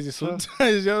man crazy sometimes.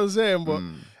 You know what I'm saying? But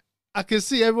I can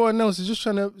see everyone else is just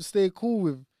trying to stay cool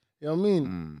with. You know what I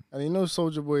mean? And you know,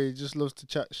 Soldier Boy just loves to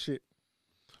chat shit.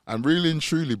 And really and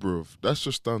truly, bro, that's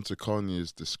just down to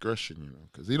Kanye's discretion, you know,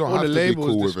 because he don't Or have the to be label's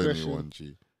cool with discretion. anyone,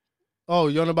 G. Oh,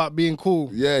 you're on about being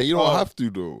cool. Yeah, you don't Oh. have to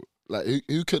though. Like,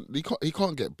 who can? He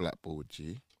can't get blackballed,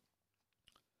 G.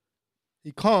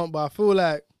 He can't, but I feel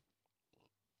like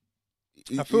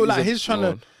he's trying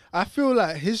to. I feel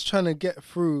like he's trying to get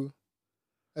through.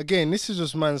 Again, this is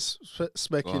just man's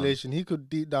speculation. He could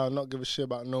deep down not give a shit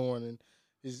about no one, and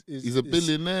He's a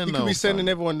billionaire He now. could be sending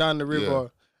fam. everyone down the river, Yeah.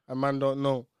 and man don't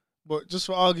know. But just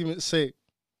for argument's sake,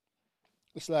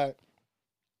 it's like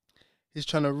he's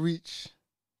trying to reach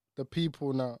the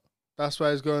people now. That's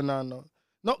why he's going down now.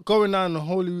 Not going down the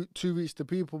holy route to reach the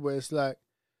people, but it's like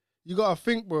you gotta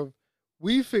think, bro.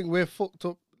 We think we're fucked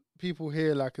up people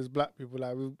here, like as black people,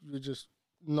 like we just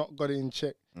not got it in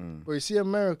check. But you see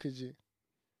America, G,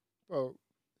 bro,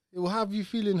 it will have you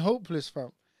feeling hopeless,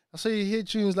 fam. I saw you hear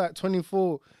tunes like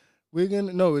 24. We're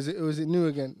gonna was it new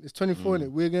again? It's 24 in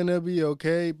it. We're gonna be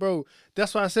okay, bro.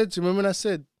 That's what I said to you. Remember when I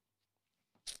said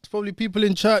it's probably people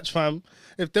in church, fam.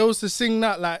 If they was to sing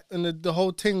that like and the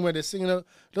whole thing where they're singing,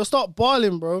 they'll start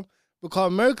bawling, bro. Because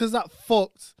America's that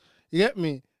fucked. You get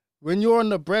me? When you're on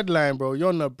the breadline, bro, you're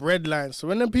on the breadline. So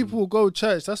when them people will go to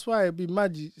church, that's why it'd be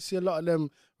mad. You see a lot of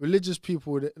them religious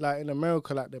people that, like in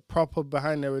America, like they're proper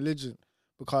behind their religion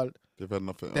because They've had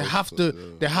nothing. they else have to.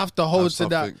 yeah. They have to hold Have to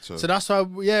that. something to- So that's why,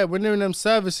 yeah, when they're in them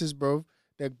services, bro,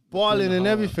 they're balling and hard.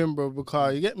 everything, bro.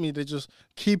 Because you get me, they're just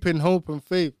keeping hope and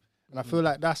faith, and I feel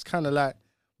like that's kind of like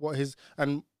what he's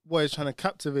trying to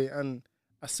captivate. And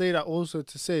I say that also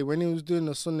to say when he was doing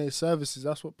the Sunday services,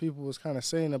 that's what people was kind of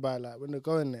saying about like when they're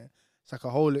going there, it's like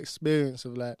a whole experience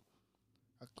of like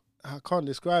I can't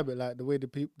describe it like the way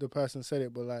the person said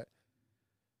it, but like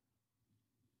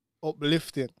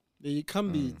uplifting. Yeah, you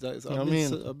can be. Like, You know I've, what I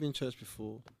been, mean? I've been in church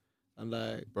before, and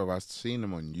like, Bro, I've seen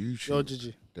them on YouTube. Yo,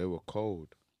 Gigi. They were cold.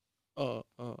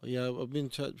 yeah, I've been in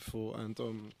church before, and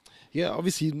yeah,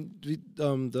 obviously,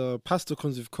 the pastor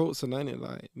comes with quotes and it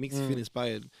like makes you feel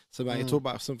inspired. So like, he talk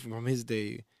about something from his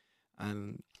day,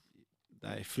 and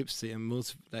like flips it and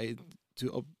most like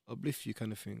to uplift you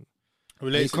kind of thing.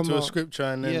 Relates come to a out- scripture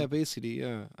and then Yeah, basically,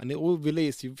 yeah, and it all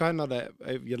relates. You find out that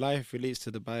your life relates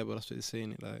to the Bible. That's what it's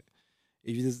saying. It like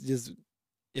if you just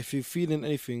if you're feeling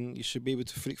anything, you should be able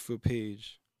to flick through a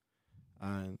page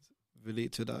and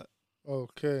relate to that.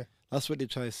 okay. That's what they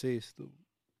try to say, still,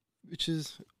 which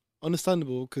is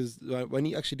understandable because when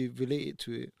you actually relate it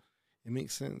to it, it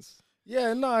makes sense.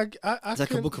 Yeah, no, I It's like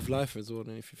a can- book of life as well.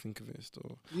 If you think of it,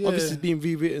 still, Yeah. obviously it's been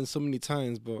rewritten so many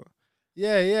times, but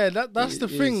Yeah, that's the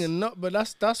It thing, is. and not, but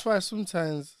that's why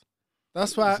sometimes,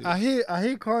 that's why I hear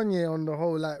Kanye on the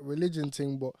whole like religion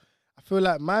thing, but I feel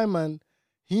like my man,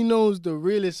 he knows the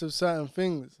realest of certain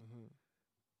things.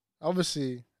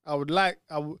 Obviously,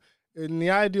 in the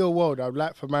ideal world, I would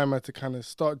like for my man to kind of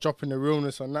start dropping the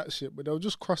realness on that shit, but they'll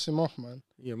just cross him off, man.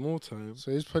 yeah, more time.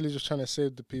 So he's probably just trying to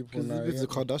save the people Because now. with yeah. the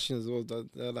Kardashians as well,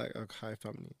 they're like a high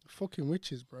family. Fucking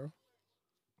witches, bro.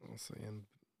 I'm saying.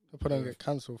 Hope I don't get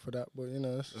cancelled for that, but you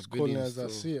know, it's just calling it as I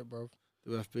see it, bro.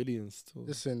 They have billions still.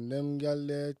 Listen, them gal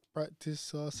there practice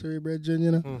sorcery, brethren,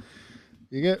 you know.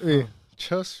 You get me?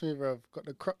 Trust me, bro. Got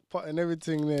the crock pot and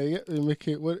everything there. You get me? Make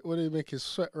it, what do you make it?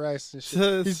 Sweat rice and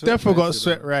shit. He's definitely got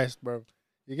sweat rice, bro.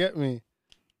 You get me?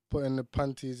 Putting the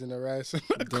panties in the rice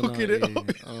and cooking it up.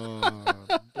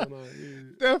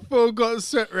 Definitely got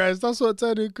sweat rice. That's what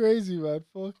turned it crazy, man.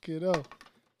 Fuck it up.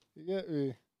 You get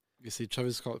me? You see,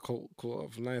 Travis Scott caught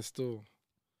up nice still.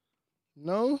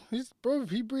 No, he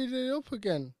breathed it up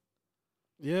again.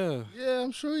 Yeah. Yeah,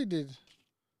 I'm sure he did.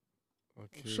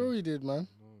 Okay. I'm sure he did, man.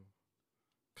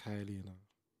 Kylie, now.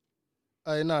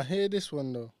 Hey, now hear this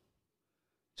one though.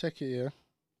 Check it, yeah.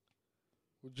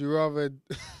 Would you rather?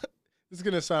 This is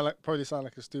gonna probably sound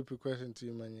like a stupid question to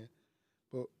you, man. Yeah,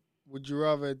 but would you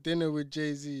rather dinner with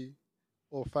Jay-Z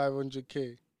or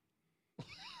 500K?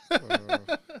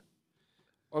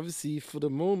 Obviously, for the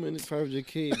moment, it's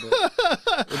 500K,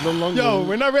 but in the long run,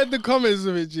 when I read the comments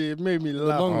of it, G, it made me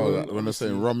laugh. When they're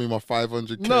saying, run me my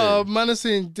 500K. No, man is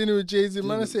saying dinner with Jay-Z.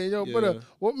 Man is saying, yo, brother,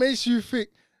 what makes you think?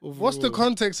 What's the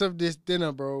context of this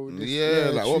dinner, bro? What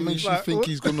makes you think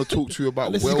he's gonna talk to you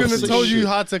about wealth? He's gonna tell you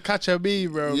how to catch a bee,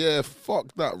 bro. Yeah,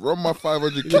 fuck that. Run my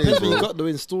 500K, depends bro. what you got though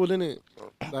installed in it.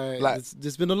 Like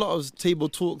there's been a lot of table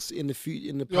talks in the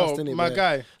past, innit? My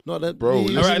guy. Not that, bro. All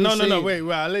right, no, wait,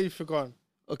 I'll let you forget on.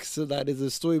 Okay, so there's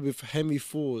a story with Henry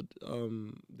Ford.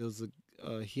 There was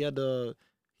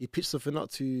he pitched something up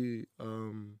to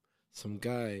some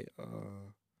guy.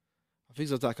 I think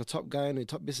it was like a top guy and a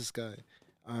top business guy,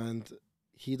 and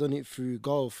he done it through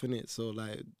golf, innit? So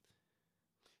like,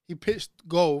 he pitched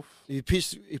golf. He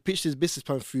pitched his business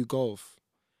plan through golf,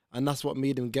 and that's what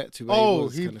made him get to where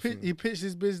he was. He pitched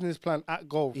his business plan at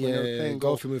golf. Yeah, when they were playing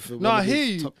golf. with I hear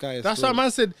you. Top guys. That's what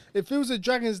man said. If it was a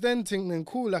Dragon's Den thing, then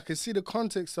cool. I could see the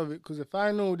context of it, because if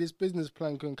I know this business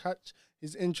plan can catch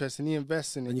his interest and he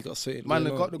invests in it, and you got certain man, I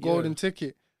got the golden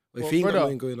ticket. But if he ain't got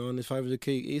nothing going on, it's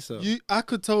 500K ASAP. I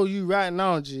could tell you right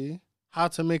now, G, how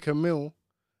to make a meal.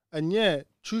 And yeah,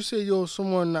 true say you're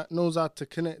someone that knows how to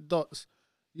connect dots.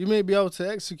 You may be able to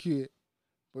execute it,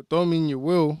 but don't mean you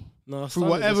will. No, for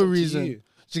whatever reason. Do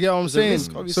you get what I'm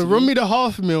saying? Risk, so run me the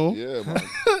 $500,000. Yeah, man.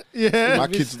 Yeah.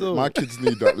 My kids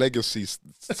need that legacy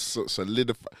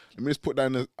solidified. Let me just put that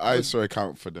in the ISO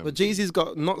account for them. But Jay-Z's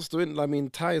got knots doing, like,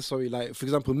 for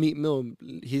example, Meek Mill,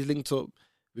 he's linked up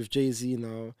with Jay-Z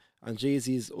now, and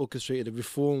Jay-Z's orchestrated a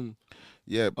reform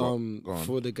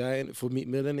for the guy, for Meek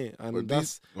Mill, innit? And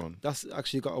that's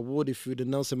actually got awarded through the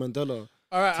Nelson Mandela.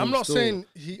 All right, I'm not saying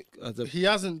he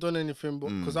hasn't done anything, but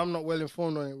because I'm not well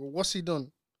informed on it. But what's he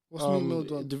done? What's Meek Mill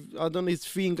done? I don't know. He's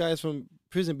freeing guys from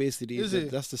prison, basically. Is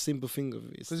it? That's the simple thing of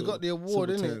it. Because he's got the award,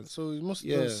 innit? So he must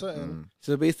have done something.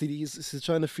 So basically, he's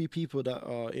trying to free people that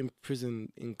are in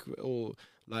prison or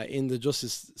like in the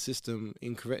justice system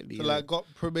incorrectly. So like got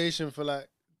probation for like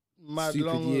mad stupid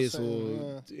long years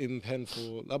or in pen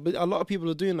for. But a lot of people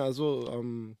are doing that as well.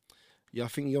 I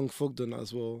think Young Thug done that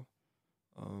as well.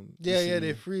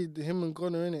 They freed him and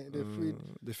Gunner, innit?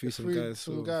 They freed some guys.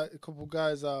 A couple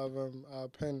guys out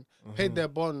of pen. Paid their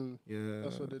bond. Yeah,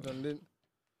 that's what they done. Didn't.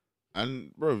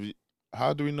 And bro,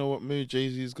 how do we know what mood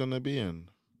Jay-Z is gonna be in?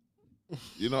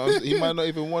 You know, he might not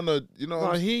even want to. You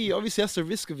know, he obviously has the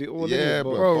risk of it all. Yeah,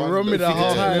 bro, run me the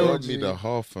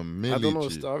 $500,000. I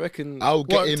don't know. I reckon I'll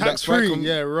get in tax that free.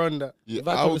 Run that. Yeah,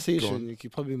 that conversation, you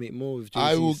could probably make more with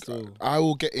Jay-Z. I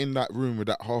will get in that room with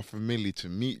that $500,000 to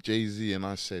meet Jay-Z, and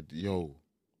I said, "Yo,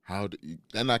 how do you?"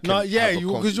 Then I can.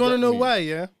 Because you want to know why?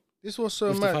 Yeah, this was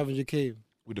so mad. 500K.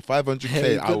 With the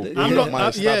 500K, I will I'm not my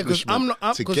establishment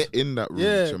to get in that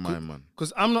room to my man.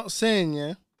 Because I'm not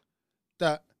saying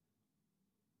that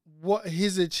what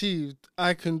he's achieved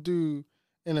I can do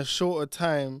in a shorter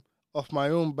time off my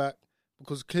own back,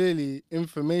 because clearly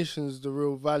information is the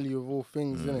real value of all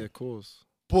things, isn't it? Yeah, of course.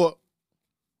 But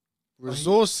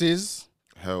resources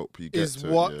help you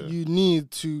you need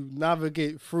to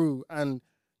navigate through, and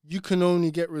you can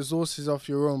only get resources off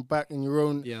your own back and your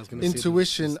own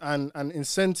intuition and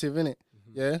incentive, innit?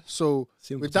 Yeah. So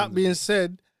with that being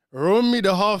said, run me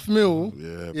the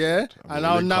 $500,000, and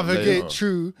I'll navigate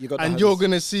through, and you're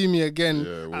gonna see me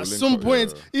again at some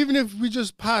point. Even if we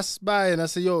just pass by and I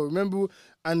say, "Yo, remember?"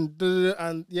 and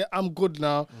I'm good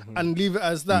now, and leave it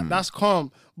as that. That's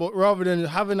calm. But rather than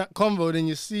having that convo, then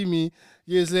you see me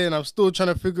years later, and I'm still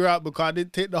trying to figure out, because I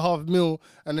did take the $500,000,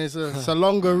 and it's a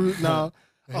longer route now.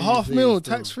 A $500,000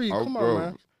 tax free. Come on,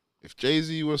 man. If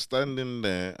Jay-Z was standing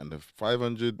there and the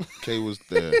 500K was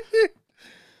there.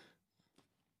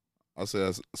 I say,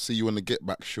 I see you on the get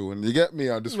back show, and you get me.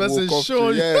 I just That's walk a off. show,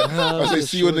 Yeah, I say, Yeah,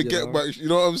 see you on the sure, get back. You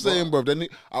know what I'm saying, bro? Then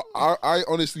I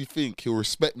honestly think he'll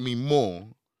respect me more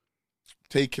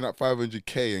taking up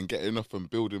 500k and getting off and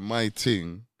building my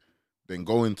thing than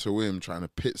going to him trying to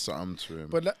pit something to him.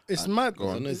 But it's mad. Go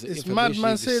on. It's mad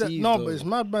man say that. No, but it's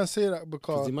mad man say that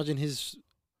because imagine his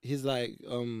like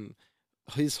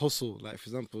his hustle, like for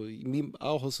example,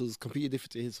 our hustle is completely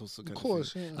different to his hustle. Kind of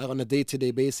course, thing. yeah. Like on a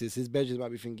day-to-day basis, his bedrooms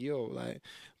might be thinking, "Yo, like,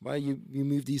 why you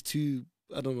move these two,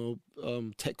 I don't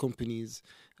know, tech companies,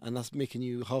 and that's making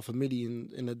you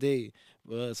 $500,000 in a day."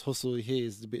 Whereas hustle here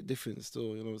is a bit different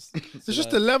still, you know. It's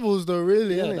just the levels, though,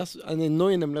 really. Yeah, innit? and then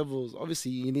knowing them levels,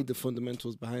 obviously you need the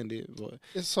fundamentals behind it. But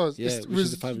It's which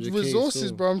is the 500K resources,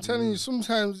 still. bro. I'm telling you,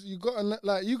 sometimes you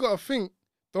gotta think.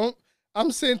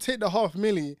 I'm saying take the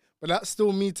 $500,000, but that's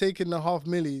still me taking the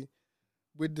 $500,000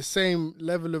 with the same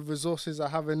level of resources I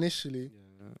have initially.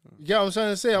 You get what I'm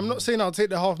trying to say? I'm not saying I'll take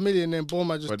the $500,000 and then boom,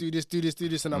 I just do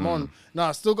this, and I'm on. Nah,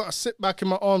 I still gotta sit back in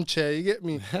my armchair. You get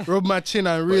me? Rub my chin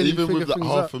and But really even figure with that things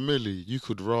out. $500,000, you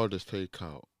could rather take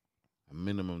out a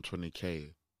minimum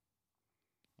 20k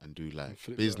and do like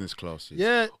flip business classes,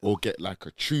 Yeah. or get like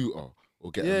a tutor,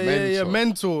 or get Yeah, a mentor.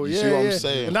 mentor. You yeah, see what yeah. I'm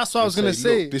saying? And that's what I was And gonna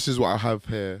say. "Look, this is what I have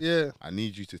here. Yeah. I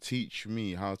need you to teach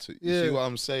me how to. You Yeah. see what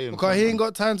I'm saying? Because he fam? ain't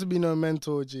got time to be no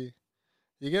mentor, G.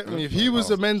 You get me? If he was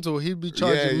Oh. a mentor, he'd be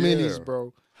charging Yeah, millies, yeah.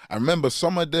 bro. I remember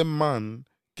some of them man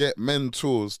get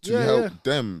mentors to Yeah, help yeah.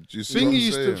 them. Do you see what I'm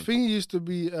saying? Thingy used to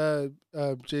be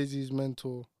Jay-Z's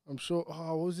mentor. I'm sure.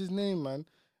 Oh, what was his name, man?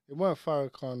 It weren't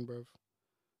Farrakhan, bro.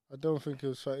 I don't think it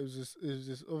was. It was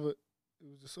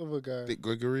this other guy. Dick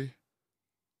Gregory.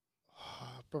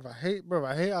 Bro, I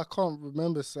hate. I can't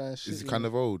remember saying shit. Is he you kind know.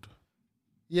 of old?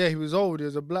 Yeah, he was old. He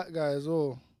was a black guy as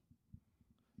well.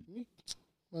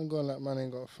 Man, going like man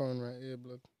ain't got a phone right here,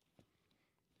 blood.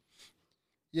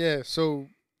 Yeah, so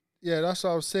that's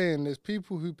what I was saying. There's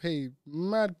people who pay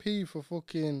mad P for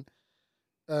fucking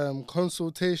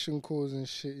consultation calls and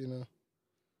shit, you know.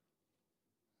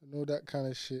 And all that kind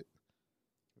of shit.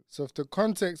 So if the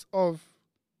context of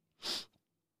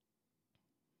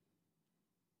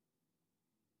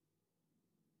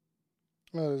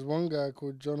there's one guy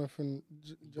called Jonathan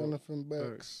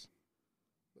Bex.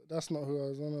 But that's not who I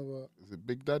was on about. Is it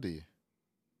Big Daddy?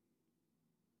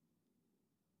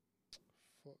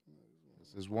 Fuck no.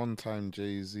 There's one time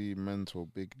Jay-Z mentor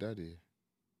Big Daddy.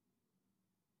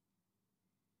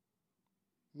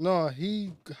 No,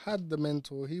 he had the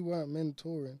mentor. He weren't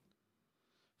mentoring.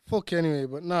 Fuck anyway,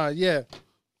 but nah, yeah.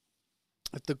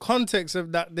 If the context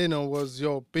of that dinner was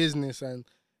your business and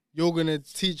you're going to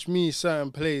teach me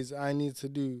certain plays I need to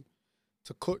do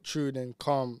to cut through, then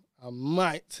calm, I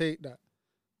might take that.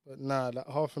 But nah, that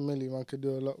 $500,000, man could do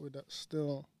a lot with that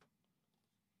still.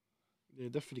 Yeah,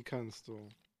 definitely can still.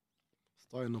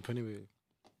 Starting up anyway.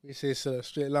 We say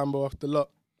straight Lambo off the lot.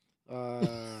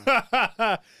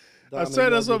 I That swear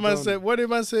and that's what that'll man be said. done. What did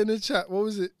man say in the chat? What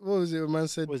was it when man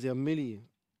said? Was it $1 million?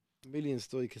 $1 million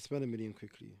still, you can spend $1 million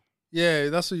quickly. Yeah,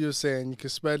 that's what you were saying. You can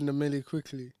spend $1 million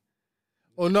quickly.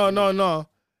 Oh no.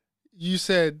 You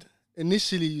said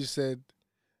initially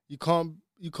you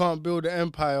can't build an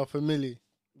empire off $1 million.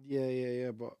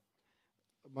 Yeah, but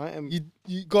my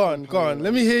You go on.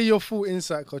 Let me hear your full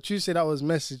insight, cause you said that was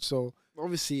message. So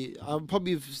obviously I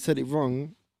probably said it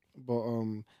wrong, but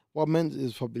what I meant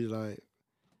is probably like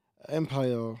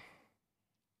empire.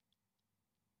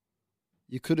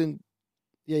 You couldn't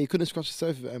scratch the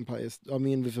surface with empire. I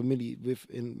mean, with $1 million,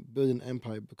 in building an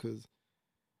empire, because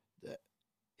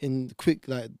in quick,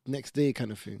 like next day kind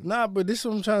of thing. nah, but this is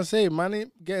what I'm trying to say. Man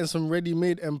ain't getting some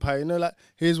ready-made empire. You know, like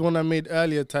here's one I made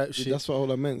earlier type shit. That's what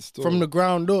all I meant. Still. From the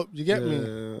ground up. You get me?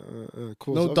 Of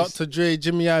course, No obviously. Dr. Dre,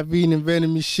 Jimmy Iovine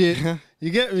inventing me shit. You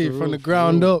get me? For From real, the for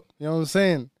ground real. up. You know what I'm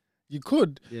saying? You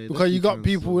could. Yeah, because you got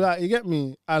definitely people can, like, you get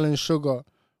me? Alan Sugar.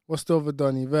 What's the other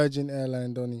Donny? Virgin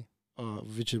Airline Donny.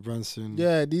 Richard Branson.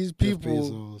 Yeah, these Jeff people.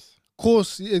 Bezos.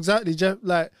 Course, exactly, Jeff.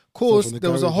 Like, course, from the there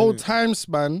was a garage, whole innit? time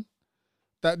span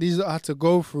that these had to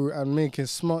go through and making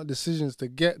smart decisions to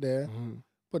get there. Mhm.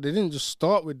 But they didn't just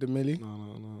start with the milli.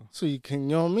 No. So you can,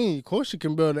 you know what I mean? Of course you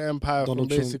can build an empire Donald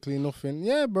from Trump. basically nothing.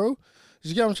 Yeah, bro.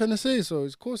 You get what I'm trying to say? So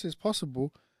of course it's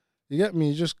possible. You get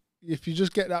me? If you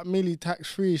just get that milli tax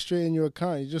free straight in your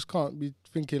account, you just can't be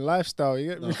thinking lifestyle. You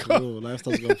get me? No, for real.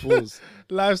 Lifestyle's got to pause.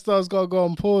 Lifestyle's gotta go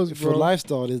on pause, For bro.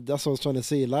 lifestyle, that's what I was trying to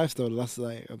say. Lifestyle, that's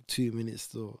like 2 minutes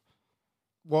still.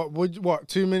 What?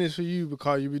 2 minutes for you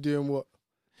because you be doing what?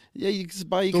 Yeah, you can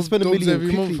buy. You Dub- can spend $1 dubs million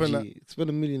every month quickly. and G. Spend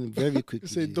 $1 million very quickly.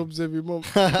 Say G. dubs every month.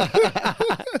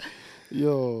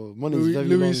 Yo, money's Louis, very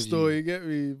Louis long. store, G. you get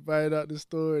me? Buying out the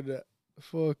store and that.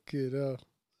 Fuck it up.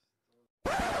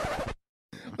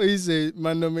 What you say?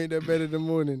 Man, don't make their bed in the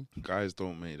morning. Guys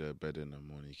don't make their bed in the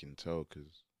morning. You can tell because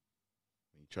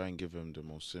you try and give them the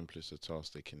most simplest of tasks,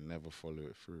 they can never follow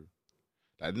it through.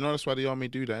 Like, you know, that's why the army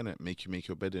do that, innit? Make you make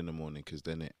your bed in the morning because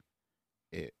then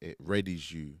it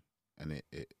readies you and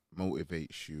it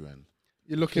motivates you and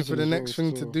You're looking for the next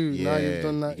thing to do. yeah, Now you've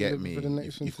done that. you You're get looking me. for the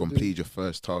next thing You've to do. completed your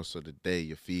first task of the day.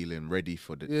 You're feeling ready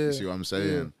for the. Yeah, You see what I'm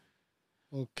saying?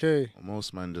 Okay.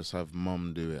 Most men just have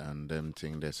mum do it and them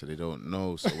thing there, so they don't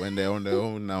know. So when they're on their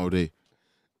own now, you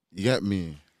get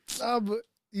me. Nah, but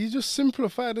you just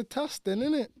simplify the task then,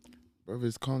 innit?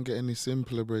 Brothers can't get any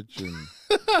simpler, brethren.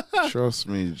 Trust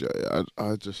me,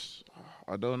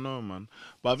 I don't know, man.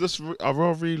 But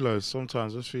I've realised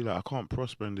sometimes I just feel like I can't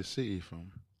prosper in the city,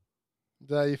 fam. Is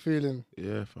that how you feeling?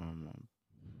 Yeah, fam.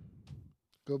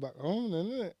 Go back home then,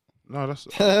 innit? No, that's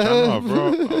I've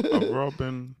rather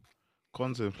been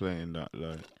contemplating that.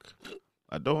 Like,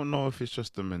 I don't know if it's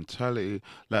just the mentality.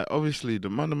 Like, obviously, the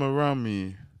man around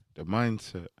me, the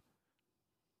mindset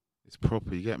is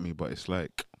proper. You get me? But it's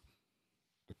like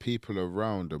the people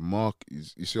around, the mark.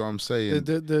 You see what I'm saying?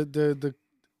 The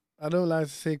I don't like to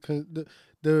say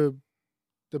the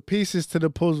pieces to the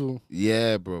puzzle.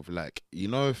 Yeah, bro. Like, you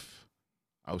know, if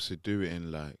I was to do it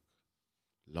in like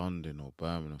London or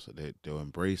Birmingham, so they'll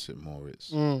embrace it more.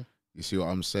 It's you see what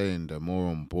I'm saying? They're more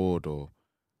on board, or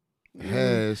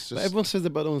it's just. But everyone says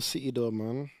about their own city, though,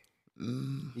 man.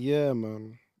 Yeah,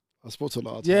 man. I spoke to a lot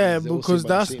of times. Yeah, They all because say about the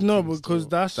that's same things still.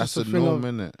 That's that's just a a thing norm,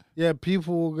 of, innit? yeah,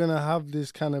 people are gonna have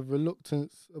this kind of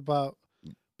reluctance about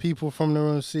people from their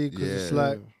own city because it's Yeah.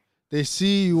 like they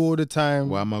see you all the time,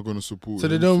 Why am I gonna support? so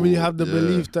they him don't really for? have the Yeah.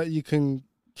 belief that you can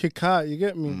kick out. You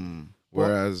get me?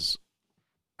 Whereas,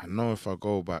 I know if I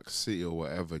go back city or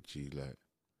whatever, like,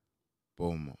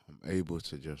 boom, I'm able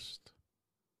to just.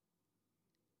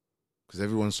 Because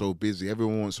everyone's so busy,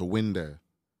 everyone wants to win there.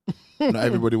 Not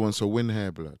everybody wants to win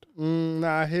here, blood.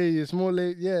 Nah, I hear you. It's more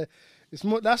late. Yeah, it's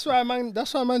more. That's why man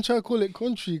try to call it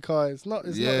country car. It's not.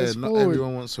 It's not. It's not forward.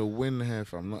 everyone wants to win here,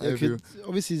 fam. Not Yeah, everyone.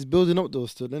 obviously, it's building up though,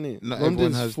 still, isn't it? Not everyone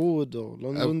London's has- forward though.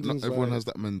 London's Not everyone like, has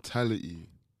that mentality.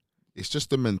 It's just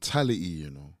the mentality, you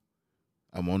know.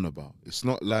 I'm on about. It's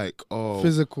not like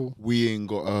Physical. we ain't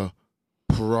got a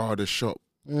Prada shop.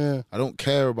 Yeah. I don't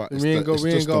care about. We ain't got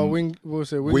a wing.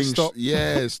 What's it? Wing stop.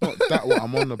 Yeah, it's not that what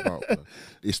I'm on about. Bro.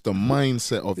 It's the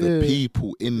mindset of the Yeah.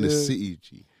 people in the Yeah. city,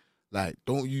 G. Like,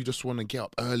 don't you just want to get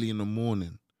up early in the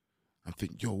morning and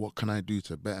think, yo, what can I do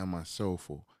to better myself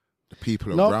or the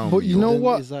people No, around but me? you know then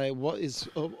what? It's like,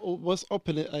 what's up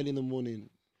early in the morning?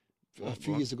 A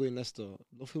few What? years ago in Leicester,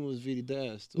 nothing was really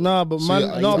there. Still. Nah, but See, man,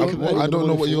 I- no, I- but, I don't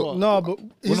know what you're. no, but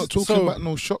We're not talking about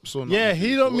no shops or nothing. Yeah,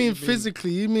 he So don't what mean you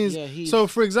physically. He means Yeah, so.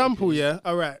 For example, yeah.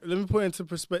 All right, let me put it into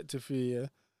perspective for you. Yeah,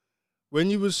 when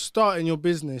you was starting your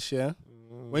business, yeah,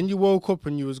 when you woke up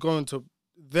and you was going to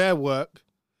their work,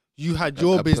 you had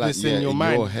your A plan- business yeah, in your in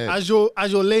mind. your head. As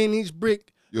you're laying each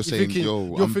brick, You're saying, thinking- yo,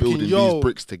 you're I'm thinking, building yo, these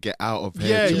bricks to get out of here.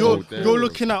 yeah, to you're go there. you're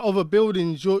looking at other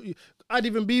buildings. I'd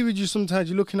even be with you sometimes.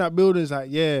 You're looking at buildings like,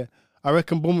 yeah, I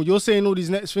reckon, boom. You're saying all these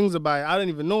next things about it. I don't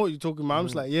even know what you're talking about. I'm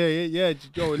just like, yeah, yo, it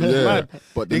looks Yeah, mad.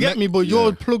 but the You get me? But yeah.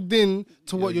 you're plugged in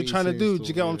to what Yeah, you're me trying to too, do. Do still,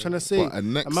 you get what I'm yeah. trying to say? But a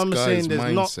next And I'm guy's saying there's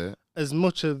mindset, not as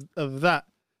much of that.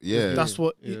 yeah, That's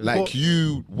what. like but-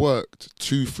 you worked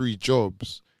 2-3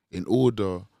 jobs in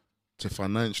order to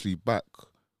financially back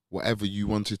whatever you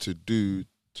wanted to do,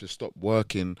 to stop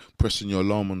working, pressing your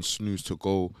alarm on snooze to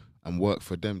go and work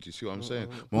for them. Do you see what I'm saying?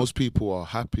 Most people are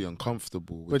happy and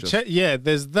comfortable with But just, check, yeah,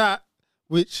 there's that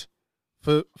which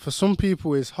for some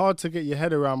people is hard to get your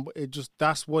head around, but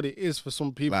that's what it is for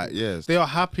some people. like, yeah, They are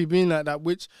happy being like that,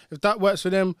 which if that works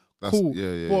for them, that's- cool.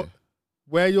 yeah, But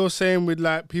where you're saying with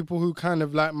like people who kind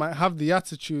of like might have the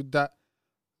attitude that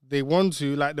they want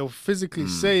to, like they'll physically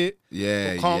say it,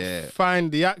 yeah, but can't yeah.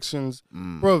 find the actions.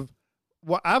 Bro,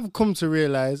 what I've come to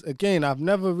realize, again, I've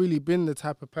never really been the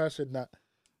type of person that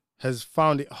has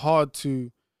found it hard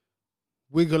to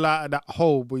wiggle out of that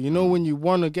hole. But you know, when you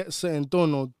want to get something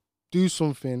done or do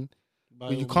something,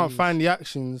 but you can't find the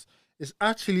actions, it's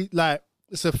actually like,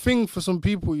 it's a thing for some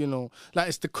people, you know. Like,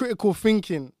 it's the critical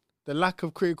thinking, the lack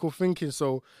of critical thinking.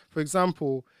 So, for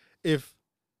example, if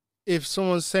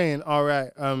someone's saying, all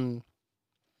right,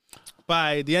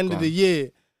 by the end of the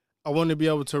year, I want to be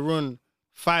able to run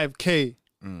 5K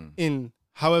in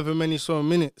however many so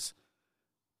minutes,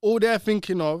 all they're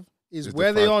thinking of is Is the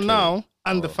where they are 5K. now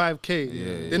and the 5K.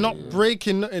 Yeah, They're not yeah.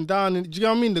 breaking nothing down. Do you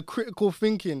know what I mean? The critical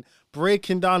thinking,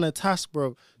 breaking down a task,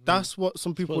 bro. That's what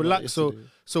some people Spoke about lack. So, yesterday.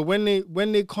 so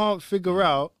when they can't figure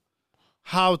out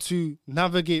how to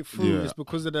navigate through, Yeah. it's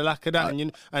because of the lack of that.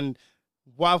 And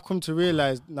what I've come to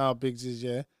realize now, Biggs, is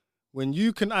when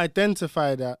you can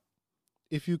identify that,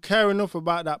 if you care enough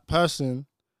about that person,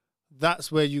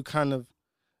 that's where you kind of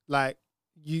like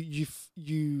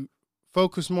you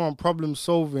focus more on problem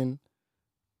solving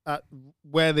at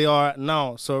where they are at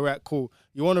now. So, right, cool.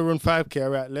 You want to run 5K,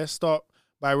 right? Let's start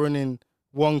by running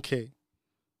 1K.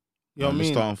 You know what I Let's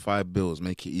mean? start on 5 bills,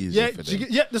 make it easier for them.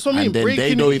 Yeah, that's what I mean. And then they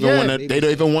Breaking don't it, even yeah. want to. They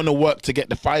don't even want to work to get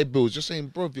the 5 bills. Just saying,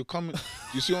 bro, you're coming.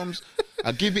 You see what I'm?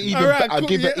 I give it even. Alright, I cool,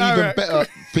 give it yeah, even alright. better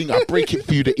thing. I break it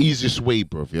for you the easiest way,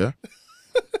 bro. Yeah.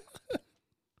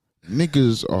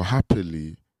 Niggas are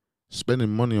happily spending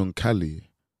money on Cali,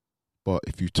 but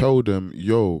if you tell them,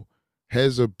 yo,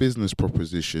 here's a business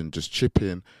proposition, just chip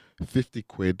in 50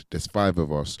 quid. There's 5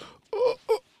 of us.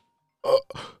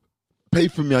 Pay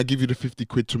for me. I give you the 50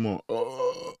 quid tomorrow.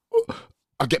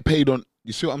 I get paid on.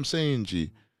 You see what I'm saying,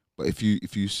 G? But if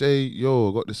you say, yo,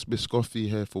 I got this Biscoffee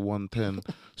here for 110,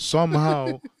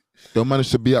 somehow they'll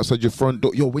manage to be outside your front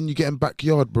door. Yo, when you get in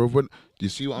backyard, bro. When you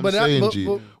see what I'm saying, G?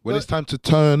 When it's time to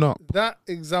turn up. That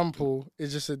example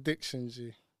is just addiction,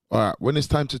 G. All right, when it's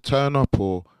time to turn up,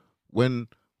 or when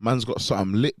man's got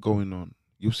something lit going on,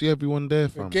 you'll see everyone there,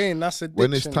 fam. Again, that's addiction.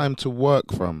 When it's time to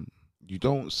work, fam, you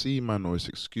don't see, man, or it's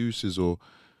excuses, or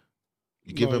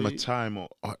you give him a time, or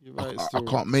I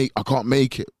can't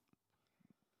make it.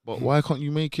 But why can't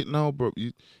you make it now, bro?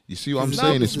 You see what I'm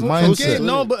saying? It's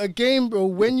mindset. But again, bro,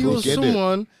 when Bro, you're get it.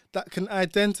 someone that can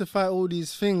identify all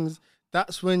these things,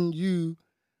 that's when you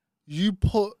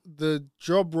put the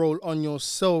job role on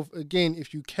yourself. Again,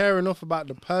 if you care enough about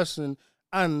the person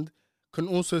and can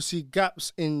also see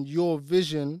gaps in your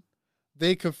vision,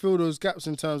 they can fill those gaps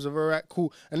in terms of, all right,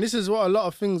 cool. And this is what a lot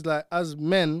of things, like, as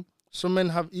men, some men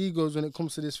have egos when it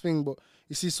comes to this thing, but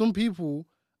you see, some people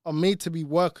are made to be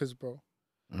workers, bro.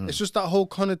 It's just that whole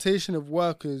connotation of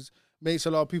workers makes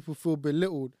a lot of people feel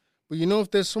belittled. But you know,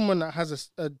 if there's someone that has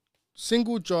a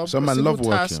single job, Some a man single love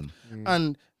task, working.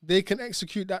 and they can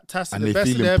execute that task And to the they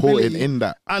best of feel their important ability, in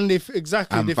that. and they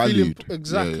valued. feel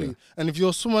exactly. Yeah. And if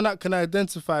you're someone that can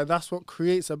identify, that's what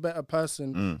creates a better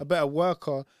person, a better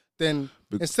worker. Then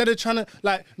instead of trying to,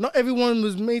 like, not everyone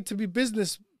was made to be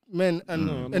businessmen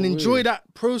and enjoy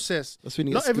that process. That's when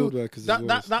you Not get skilled workers as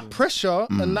well, that pressure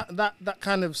and that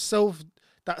kind of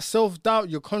self-doubt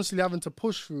you're constantly having to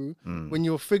push through when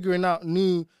you're figuring out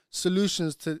new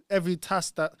solutions to every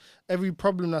task, every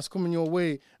problem that's coming your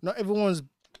way. Not everyone's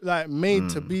like made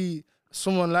to be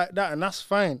someone like that, and that's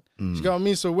fine. You get what I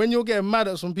mean? So when you're getting mad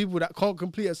at some people that can't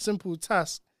complete a simple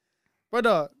task,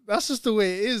 brother, that's just the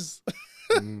way it is.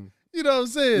 You know what I'm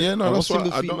saying? Yeah, no, that's why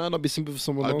I might not be simple for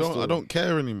someone else. I don't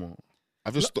care anymore.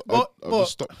 I've just But- I've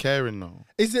just stopped caring now.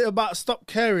 Is it about stop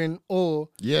caring, or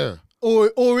Yeah.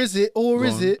 is it Go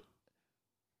on.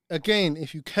 again,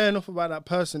 if you care enough about that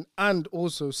person and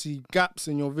also see gaps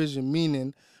in your vision?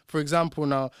 Meaning, for example,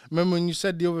 now remember when you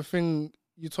said the other thing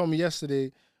you told me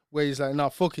yesterday, where he's like, nah,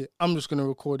 fuck it, I'm just gonna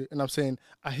record it. And I'm saying,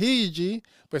 I hear you, G,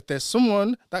 but if there's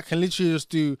someone that can literally just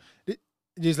do it,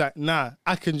 he's like, nah,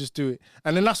 I can just do it.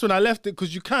 And then that's when I left it,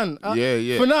 because you can.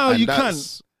 Yeah. For now, And you can.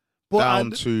 that's But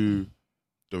down to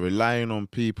the relying on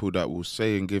people that will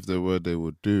say and give their word they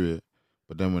will do it,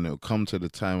 but then when it will come to the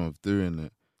time of doing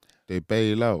it, they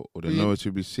bail out, or they But you- nowhere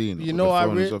to be seen. you or know, their I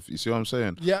phone is re- off. You see what I'm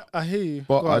saying? Yeah, I hear you.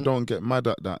 But Go I on. don't get mad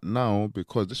at that now,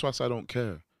 because this is why I say I don't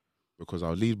care, because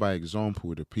I'll lead by example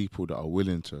with the people that are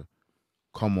willing to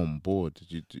come on board.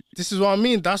 This is what I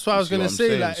mean. That's what I was see gonna what I'm say.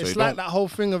 saying? Like, So it's you like don't- that whole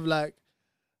thing of, like,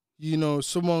 you know,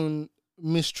 someone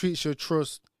mistreats your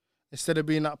trust. Instead of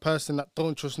being that person that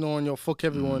don't trust no one, you'll fuck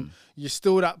everyone. You're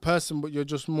still that person, but you're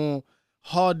just more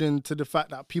hardened to the fact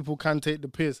that people can take the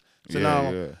piss. So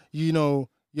now, you know,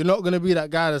 you're not gonna be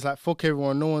that guy that's like, fuck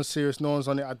everyone, no one's serious, no one's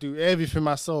on it, I do everything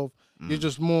myself. You're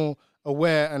just more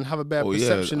aware and have a better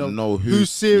perception of know who's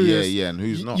serious. Yeah, and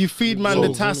who's not. You feed man the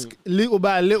So- task little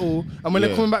by little, and when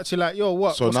they're Yeah. coming back to you like, yo,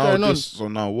 what's So going on? so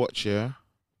now watch, yeah.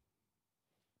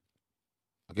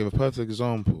 I'll give a perfect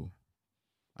example.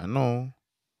 I know,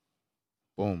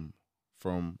 boom,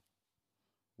 from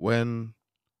when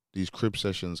these crib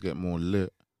sessions get more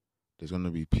lit, there's gonna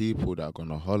be people that are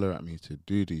gonna holler at me to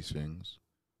do these things,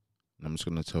 and I'm just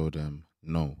gonna tell them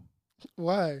no,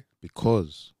 Why?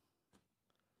 because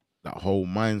that whole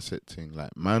mindset thing,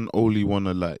 like, man only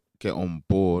wanna like get on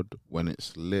board when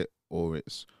it's lit or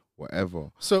it's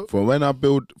whatever. So For when I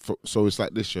build, so it's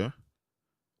like this, yeah,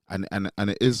 and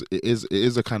it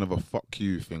is a kind of a fuck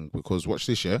you thing, because watch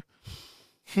this, yeah.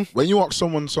 When you ask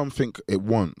someone something it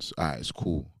once, it's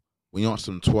cool. When you ask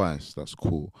them twice, that's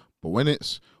cool. But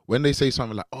when they say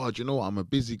something like, oh, do you know what, I'm a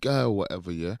busy guy or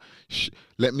whatever, yeah,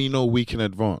 let me know a week in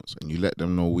advance, and you let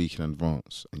them know a week in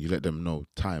advance, and you let them know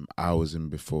time hours in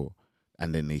before,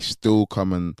 and then they still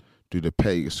come and do the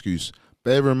petty excuse.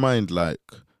 Bear in mind, like,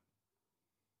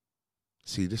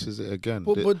 see, this is it again.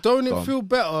 But don't Go it on. feel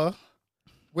better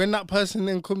when that person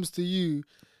then comes to you?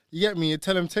 You get me? You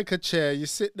tell them, take a chair, you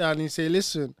sit down and you say,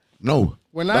 listen, No.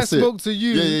 when that's I it. spoke to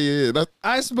you, Yeah. That,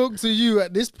 I spoke to you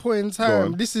at this point in Go time.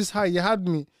 on. This is how you had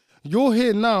me. You're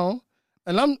here now,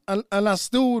 and I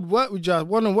still would work with you. I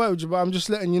want to work with you, but I'm just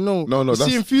letting you know. No, You see,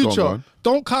 that's- in future, go on.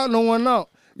 don't count no one out.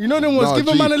 You know them ones. Nah, Give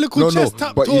a G, man a little chest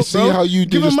tap But talk, you see bro. how you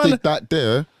Give do a just man did that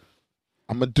there?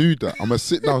 I'm going to do that. I'm going to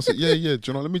sit down and say, yeah, do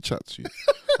you know, let me chat to you.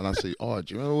 And I say, oh,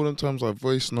 do you remember all them times I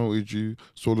voice noted you,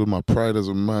 swallowed my pride as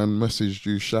a man, messaged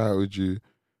you, shouted you,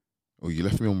 or you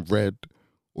left me on red,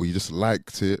 or you just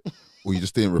liked it, or you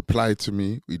just didn't reply to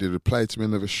me, or you did reply to me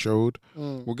and never showed.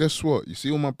 Well, guess what? You see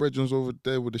all my brethrens over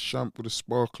there with the champ, with the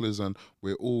sparklers, and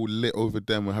we're all lit over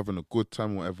them, we're having a good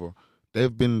time, whatever.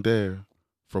 They've been there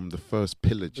from the first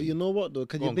pillage. But you know what though?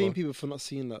 Can Go you on, blame go on. people for not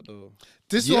seeing that though?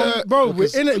 This Yeah, one, bro, we're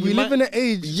because in it. you We live might- in an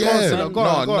age. Yeah, Go on, go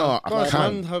on, go on. I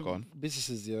can't. Man have Go on.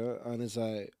 businesses, yeah, and it's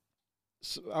like,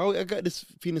 so I get this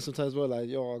feeling sometimes as well, like,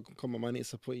 yo, come on, man, I need to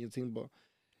support your thing, but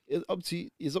it's up to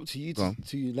you Go on.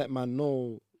 to let man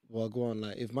know. Well, go on,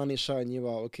 like if man is shouting you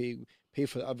out, okay, pay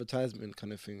for the advertisement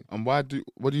kind of thing. And what do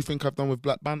you think I've done with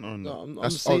Black Banter? On No, that? I'm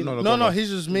That's- saying- go No, on. he's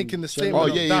just making the statement. Oh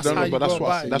of yeah, that's no, how you but go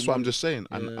about it. that's what I'm just saying,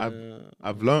 and Yeah,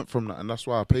 I've learned from that, and that's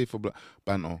why I pay for Black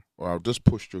Banter, or I'll just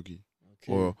push Juggy,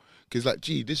 okay. or because like,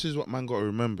 gee, this is what man got to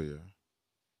remember, yeah.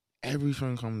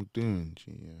 Everything I'm doing,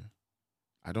 gee, yeah,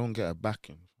 I don't get a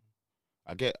backing.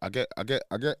 I get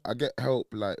help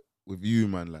like with you,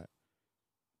 man, like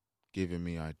giving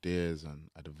me ideas and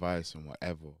advice and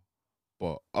whatever.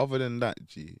 But other than that,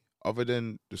 gee, other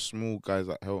than the small guys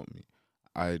that help me,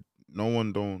 no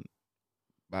one don't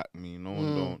back me. No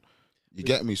one don't. You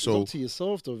get me? It's So up to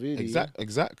yourself though, really.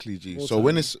 exactly, G. All So time.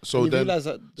 when it's so And you then realize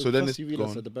that so then it's you realize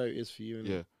gone. that the barrier is for you. innit?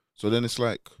 yeah. So then it's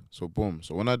like so boom.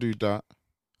 So when I do that,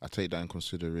 I take that in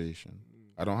consideration.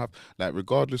 I don't have like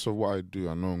regardless of what I do,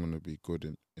 I know I'm gonna be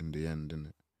good in the end,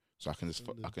 innit? So I can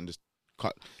just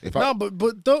cut. If No,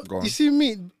 but don't Go on. you see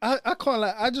me? I can't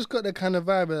like. I just got the kind of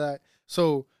vibe of like.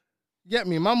 So, get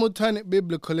me? Man would turn it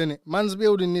biblical in it. Man's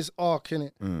building this arc in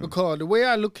it because the way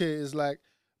I look at it is like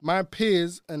my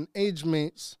peers and age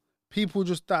mates, people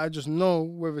just that I just know,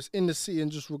 whether it's in the city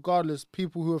and just regardless,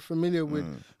 people who are familiar with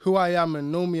who I am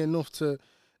and know me enough to,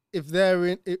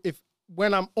 if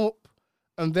when I'm up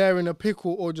and they're in a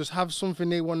pickle or just have something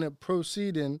they want to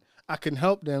proceed in, I can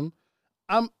help them.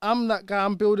 I'm that guy.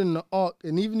 I'm building the arc,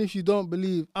 and even if you don't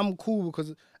believe, I'm cool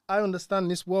because I understand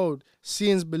this world.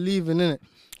 Seeing's believing in it.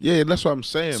 yeah, that's what I'm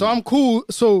saying. So I'm cool.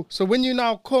 So when you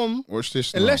now come, watch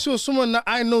this. unless you're someone that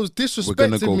I know is We're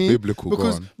gonna disrespecting go me, biblical.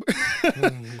 because Go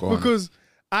on. Go on. because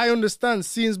I understand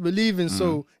seeing's believing.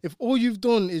 So if all you've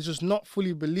done is just not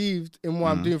fully believed in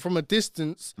what I'm doing from a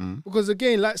distance, because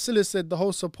again, like Silla said, the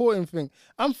whole supporting thing,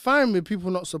 I'm fine with people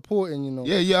not supporting. You know.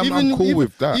 Yeah, I'm cool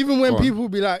with that. Even when Go on. people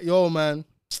be like, "Yo, man,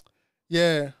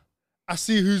 yeah." I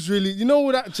see who's really, you know,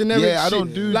 all that generic shit. Yeah, I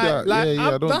don't do that.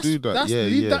 I don't do that. That's, Yeah,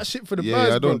 leave yeah. that shit for the Yeah,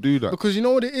 birds, I don't bro. do that. Because you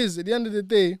know what it is? At the end of the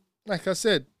day, like I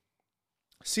said,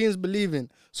 seeing's believing.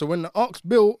 So when the ark's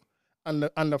built and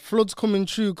the flood's coming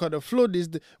through, because the flood is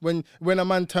when a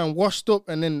man turn washed up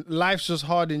and then life's just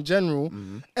hard in general,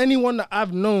 anyone that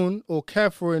I've known or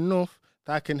care for enough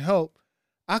that I can help,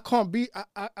 I can't be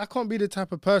the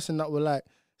type of person that will like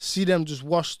see them just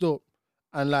washed up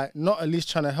and like not at least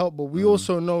trying to help. But we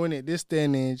also know in it this day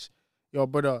and age, yo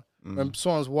brother, when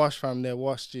someone's washed fam, they're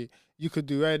washed. You could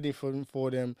do anything for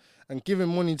them, and giving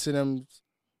money to them.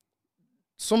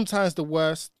 Sometimes the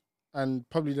worst and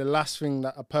probably the last thing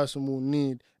that a person will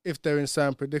need if they're in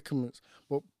certain predicaments.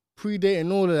 But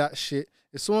predating all of that shit,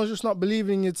 if someone's just not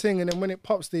believing in your thing, and then when it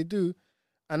pops, they do,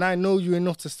 and I know you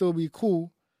enough to still be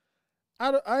cool.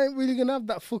 I ain't really gonna have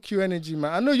that fuck you energy,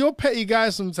 man. I know you're petty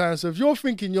guys sometimes, so if you're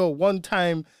thinking, yo, one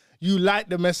time you like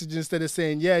the message instead of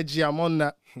saying, yeah, G, I'm on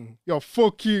that, yo,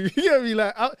 fuck you. You get me?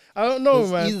 Like, I don't know,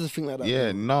 It's man. easy to think like that.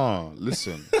 Yeah, bro. nah.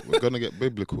 Listen, we're gonna get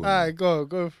biblical. All now. right, go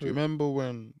for Do you it. remember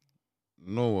when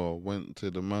Noah went to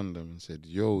the man them and said,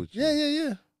 "Yo, G,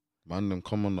 Yeah. man them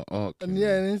come on the ark." And you know?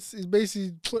 yeah, and it's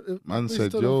basically put the Man it's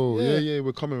said, sort of- "Yo, yeah,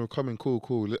 we're coming,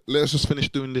 cool. Let's just finish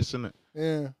doing this, innit?"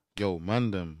 yeah, Yo, man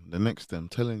them, the next them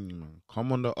telling you, man,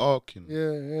 come on the ark, you know?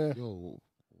 yeah. Yo,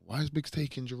 why is Biggs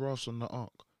taking giraffes on the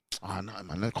ark? Ah, nah,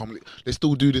 man, let's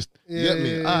still do this. You Yeah, get me?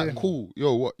 yeah, Alright, yeah. cool.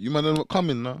 Yo, what? You man are not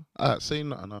coming now? Alright, say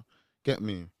nothing now. Get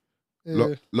me?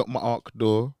 Yeah. Lock my ark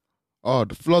door. Oh,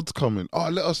 the flood's coming. Oh,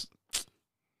 let us.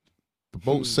 The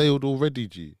boat sailed already,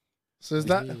 G. So is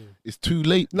that? It's too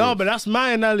late. No, bro. but that's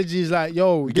my analogy. Is like,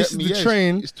 yo, You this get is me? the Yeah,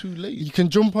 train. It's too late. You can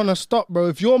jump on a stop, bro.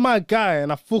 If you're my guy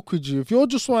and I fuck with you, if you're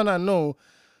just one I know,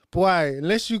 boy,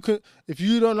 if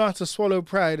you don't know how to swallow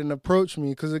pride and approach me,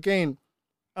 because again,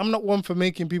 I'm not one for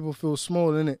making people feel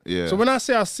small, innit? Yeah. So when I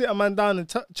say I sit a man down and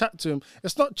chat to him,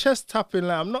 it's not chest tapping.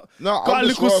 Like I'm not No, got I'm a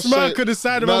just little what I smirk say- at the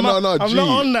side of No, my mouth. no, I'm G. not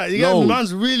on that. You get No. me?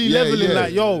 Man's really Yeah, leveling. yeah.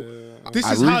 Like, yo, this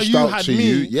I is how reached you out had to me.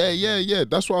 you. Yeah.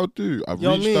 That's what I'll do. I You know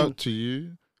what I reached mean? out to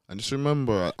you, and just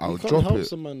remember, I'll You can't drop help it.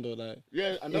 someone though, like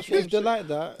Yeah, and if they're like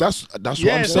that. That's Yeah,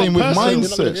 what I'm it's saying not with personal. mindset. They're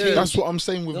not gonna That's change. what I'm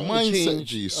saying with They're not gonna mindset, change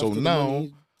G. So after the now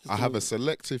money. I have a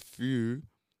selective few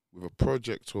with a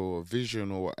project or a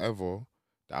vision or whatever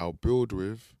that I'll build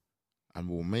with, and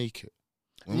we'll make it.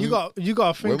 When You got to think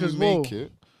when as we well. make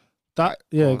it, That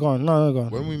yeah, go on. No, go on.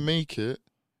 when we make it,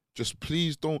 just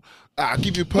please don't. I'll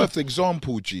give you a perfect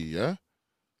example, G. Yeah,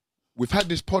 we've had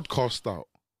this podcast out,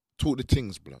 Talk the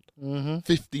Things, blood.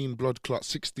 15 blood clot,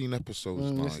 16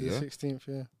 episodes now. This is Yeah, the 16th.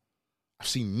 Yeah. I've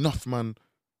seen enough man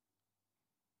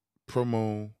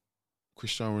promo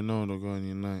Cristiano Ronaldo going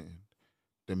United,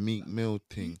 the Meek Mill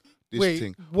thing, this Wait,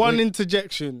 thing. one Wait,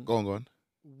 interjection. go on.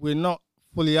 We're not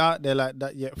fully out there like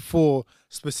that yet for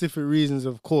specific reasons,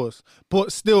 of course.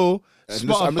 But still,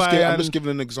 Spotify I'm and just giving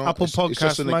an example. Apple It's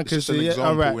just Podcasts, man, it's just can an see. Yeah,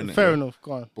 all example, right, innit, fair yeah? enough.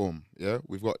 Go on. Boom. Yeah,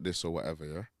 we've got this or whatever.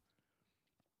 Yeah.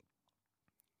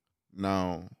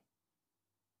 Now,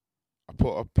 I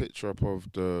put a picture up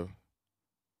of the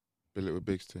Bill It with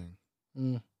Bigs thing.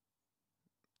 Mm.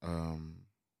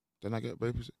 Then I get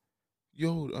baby say,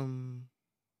 yo,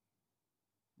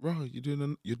 bro, you're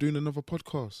doing another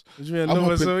podcast. Yeah, I'm no,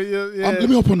 hopping- so yeah. Let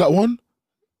me hop on that one.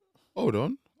 Hold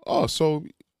on. Oh, so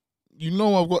you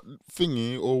know I've got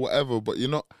thingy or whatever, but you're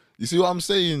not. You see what I'm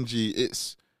saying, G?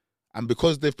 And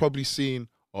because they've probably seen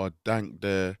dank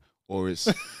there, or it's.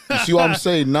 You see what I'm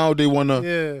saying? Now they wanna.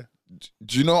 Yeah.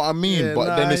 Do you know what I mean? Yeah, But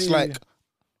nah, then I it's hear like, you.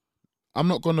 I'm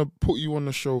not gonna put you on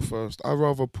the show first. I'd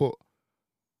rather put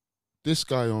this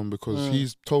guy on because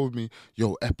he's told me,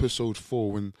 yo, episode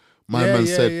 4 when my man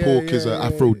said pork is an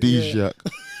aphrodisiac.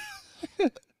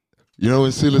 You know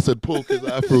when Silla said pork is an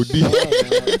aphrodisiac.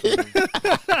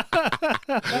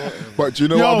 But do you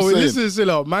know what I'm saying? Listen,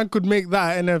 Silla, man could make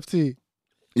that an NFT.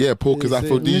 Yeah, pork is Yeah,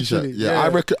 aphrodisiac. literally, Yeah, yeah. I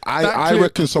reckon. That I clip.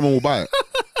 reckon someone will buy it.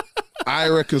 I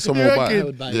reckon someone will buy reckon? I it.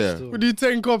 would buy it Yeah, still. We do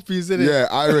 10 copies, innit? yeah.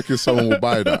 I reckon someone will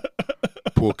buy that.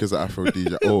 Pork is an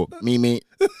aphrodisiac. Oh, me.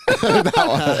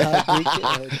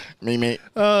 That one. me.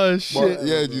 Oh, shit. But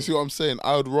yeah, do you see what I'm saying?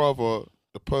 I would rather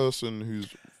the person who's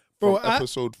Bro, from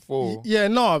episode 4, Yeah,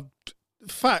 no,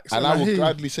 facts. and I hear would you.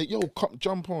 gladly say, yo, come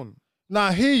jump on. Nah,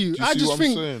 I hear you. Do you I see just what I'm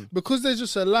think saying? because there's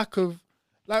just a lack of,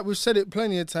 like we've said it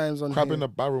plenty of times on Crab here. in a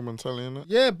barrel mentality, innit?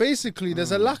 Yeah, basically,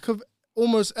 there's a lack of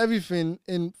almost everything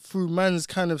through man's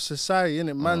kind of society,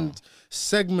 innit? Man's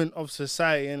segment of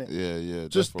society, innit? Yeah.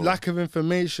 Just definitely. lack of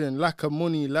information, lack of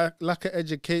money, lack of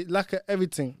education, lack of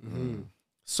everything.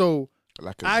 So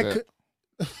like a I Zep. could,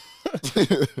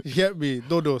 you get me,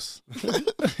 dodos.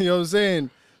 You know what I'm saying?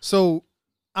 So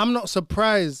I'm not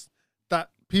surprised that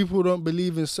people don't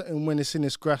believe in something when it's in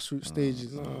its grassroots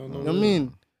stages. You know what I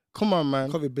mean? Come on, man.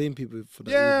 Can't be blame people for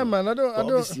that. Yeah, either. man. I But don't.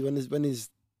 obviously, when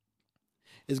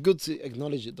it's good to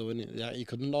acknowledge it though, innit? Yeah, you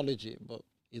can acknowledge it, but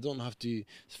you don't have to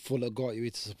full of God your way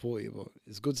to support you. But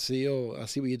it's good to say, yo, I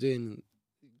see what you're doing.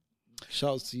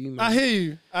 Shouts to you, man. I hear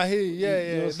you. Yeah, You know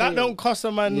yeah. what I'm That saying? don't cost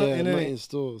a man Yeah, nothing, not innit? in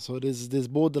store. So there's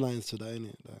borderlines to that,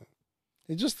 innit? Like,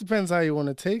 It just depends how you want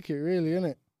to take it, really,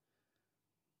 innit?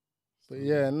 But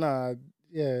yeah, nah,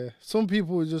 yeah. Some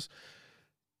people just.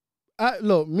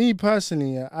 Look, me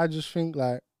personally, yeah, I just think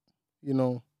like, you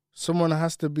know, someone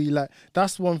has to be like.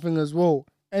 That's one thing as well.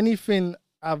 Anything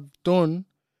I've done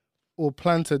or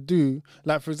plan to do,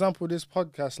 like for example, this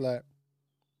podcast, like,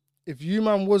 if you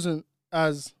man wasn't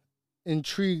as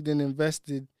intrigued and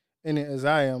invested in it as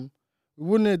I am, we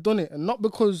wouldn't have done it, and not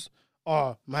because.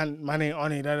 Oh man ain't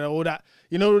on it, all that,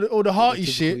 you know, all the hearty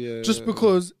typical, shit. yeah, Just yeah,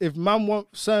 because if man want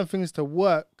certain things to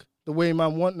work the way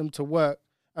man want them to work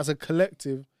as a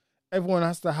collective, everyone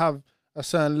has to have a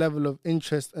certain level of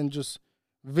interest and just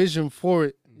vision for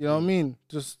it. You know what I mean?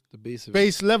 Just the base of it.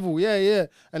 base level, yeah.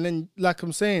 And then, like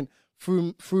I'm saying,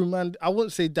 through man, I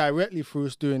wouldn't say directly through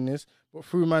us doing this, but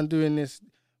through man doing this,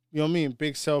 you know what I mean?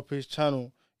 Big Selfish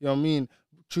channel, you know what I mean?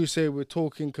 True say we're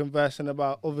talking, conversing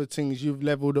about other things. You've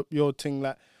leveled up your thing,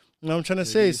 like, you know what I'm trying to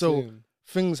say? you're So saying.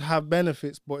 things have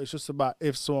benefits, but it's just about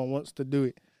if someone wants to do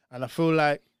it. And I feel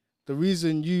like the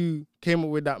reason you came up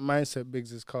with that mindset,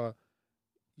 Biggs, is because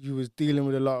you was dealing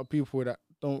with a lot of people that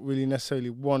don't really necessarily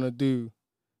want to do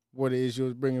what it is you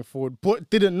was bringing forward, but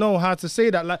didn't know how to say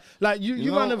that. Like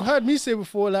you might have heard me say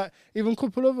before, like even a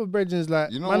couple other brethrens,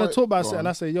 like, man, I talk about it and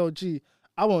I say, yo, G,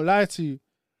 I won't lie to you.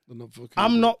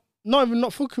 I'm not even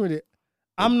not fucking with it.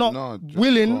 I'm not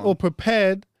willing or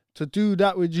prepared to do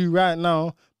that with you right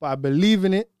now, but I believe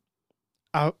in it.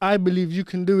 I believe you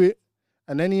can do it,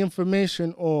 and any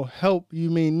information or help you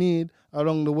may need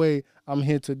along the way, I'm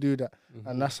here to do that.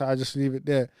 And that's how I just leave it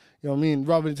there. You know what I mean?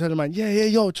 Rather than tell the man,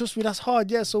 yo, trust me, that's hard.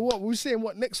 Yeah, so what? We're saying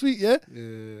what next week, yeah?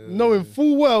 Knowing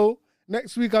full well,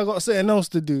 next week I got something else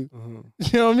to do. You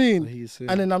know what I mean?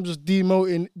 And then I'm just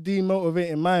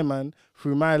demotivating my man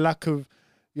through my lack of,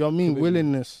 you know what I mean,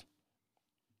 willingness.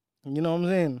 You know what I'm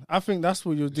saying? I think that's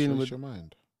what you're dealing with. Your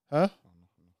mind. Huh?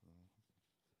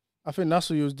 I think that's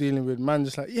what you was dealing with, man.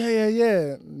 Just like, yeah.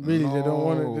 Really, they don't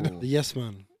want it. The yes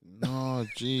man. No,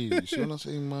 gee. You see what I'm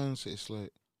saying, man? It's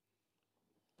like,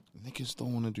 niggas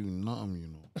don't want to do nothing, you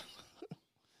know.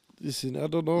 Listen, I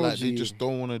don't know. Like, they just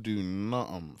don't want to do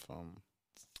nothing, fam.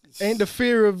 Ain't the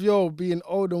fear of, being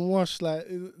old and washed, like,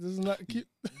 doesn't that keep...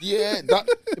 Yeah, that...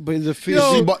 But it's a fear.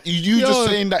 See, but you just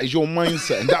saying that is your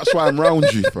mindset, and that's why I'm round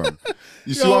you, fam.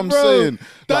 You see what I'm saying?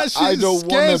 That like, shit I don't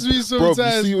scares me sometimes,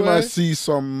 bro, you see when I see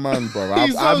some man, bro,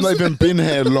 I've not even been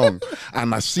here long,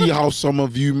 and I see how some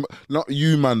of you, not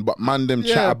you, man, but man, them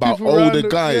chat about older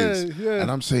guys,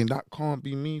 and I'm saying that can't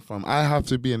be me, fam. I have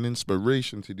to be an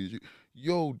inspiration to these.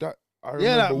 Yo, that...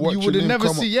 you would have never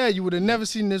seen. Yeah, you would have never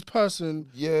seen this person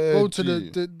go to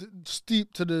the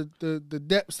steep to the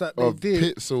depths that they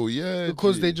did. Pitzel,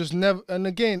 because they just never. And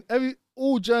again,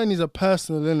 all journeys are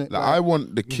personal, innit? Like, I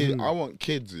want the kid. I want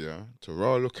kids, to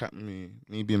look at me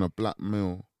being a black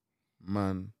male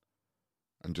man,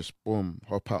 and just boom,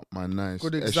 hop out my nice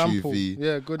good example. SUV.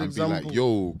 Yeah, good and example. Be like,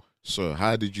 yo, sir,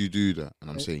 how did you do that?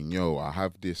 And I'm saying, yo, I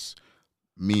have this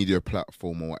media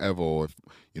platform or whatever, or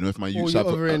if my youth have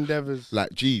other endeavors.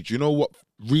 Like, gee, do you know what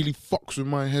really fucks with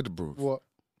my head, bro? What?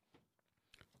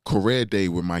 Career day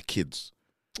with my kids.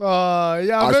 I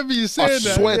remember you saying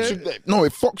that. I swear to that. No,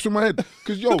 it fucks with my head.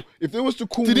 Because, if they was to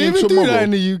call me tomorrow... Did they even do that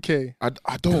in the UK?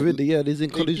 I don't. Yeah, there's in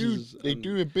colleges. They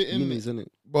do a bit in unis, innit?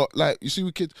 But, like, you see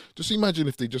with kids... Just imagine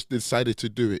if they just decided to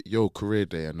do it. Career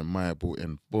day, and the Maya brought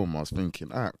in. Boom, I was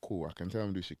thinking, all right, cool. I can tell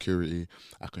them do security.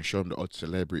 I can show them the odd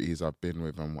celebrities I've been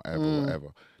with and whatever.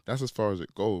 That's as far as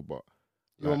it goes, but...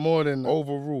 You're more than that.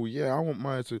 Overall, I want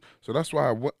Maya to. So that's why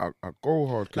I go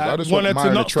hard, because I just wanted want Maya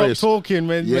to not try stop talking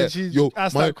when she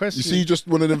asked that question. You see, just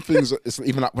one of them things. It's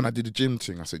even like when I did the gym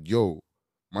thing. I said,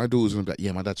 my daughter's gonna be like,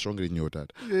 yeah, my dad's stronger than your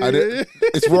dad.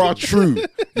 It's raw true.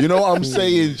 You know what I'm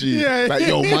saying, G? Like,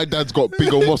 my dad's got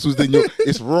bigger muscles than you.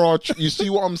 It's raw. You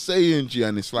see what I'm saying, G?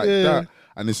 And it's like that.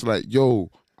 And it's like,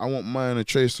 I want Maya and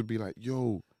Trace to be like,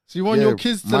 So you want your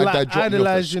kids to like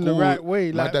idolize you in the right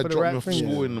way, my like dad for the dropped right me off thing.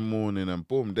 school in the morning, and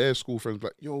boom, their school friends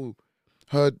like,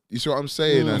 heard. You see what I'm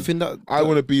saying? And I think that I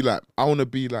want to be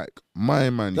like my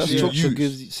man. That structure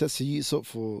sets the youths up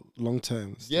for long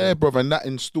term. Yeah, brother, and that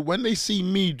install when they see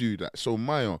me do that. So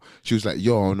Maya, she was like,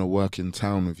 I want to work in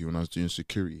town with you when I was doing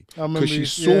security, because she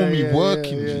saw me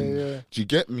working. Do you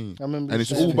get me? I remember, and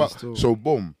it's all about. So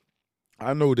boom.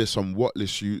 I know there's some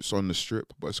whatless youths on the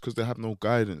strip, but it's because they have no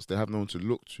guidance. They have no one to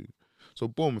look to. So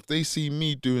boom, if they see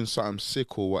me doing something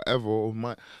sick or whatever, or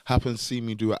might happen to see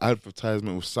me do an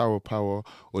advertisement with Sour Power,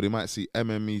 or they might see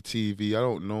MME TV, I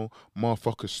don't know,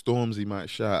 motherfucker Stormzy might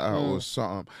shout out or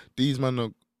something. These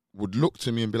men would look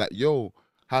to me and be like,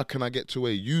 how can I get to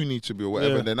where you need to be or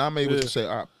whatever? Then I'm able to say,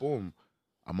 all right, boom,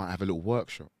 I might have a little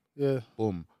workshop.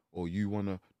 Boom. Or you want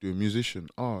to do a musician.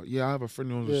 Oh, yeah, I have a friend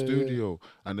who owns a studio.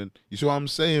 And then, you see what I'm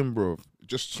saying, bro?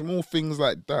 Just small things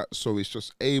like that. So it's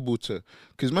just able to...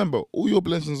 Because remember, all your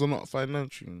blessings are not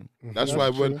financial. You know? That's why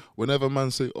whenever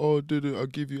man say, I'll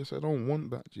give you, I say, I don't want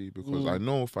that, G. Because I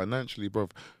know financially, bro,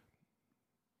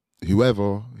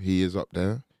 whoever he is up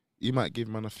there, he might give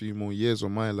man a few more years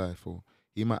of my life, or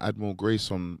he might add more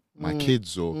grace on my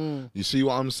kids, or you see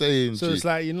what I'm saying? So it's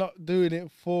like you're not doing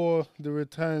it for the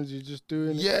returns, you're just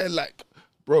doing it. Yeah, like,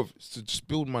 bro, to just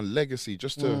build my legacy,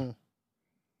 just to.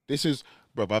 This is,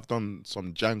 bro, I've done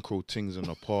some jankro things in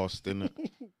the past, innit?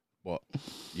 But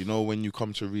when you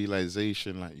come to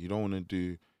realization, like, you don't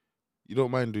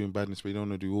mind doing badness, but you don't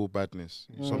want to do all badness.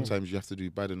 Sometimes you have to do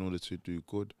bad in order to do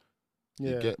good.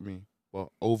 You get me? But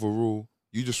overall,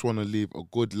 you just want to live a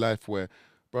good life where,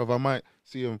 bruv, I might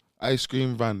see an ice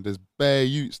cream van. There's bare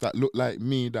youths that look like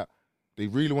me that they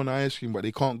really want ice cream, but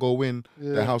they can't go in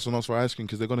their house and ask for ice cream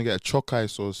because they're going to get a choc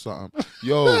ice or something.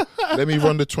 Yo, let me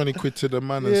run the 20 quid to the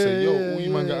man and say, all you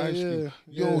man got ice cream.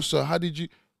 Yo, sir, how did you...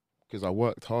 because I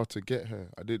worked hard to get here.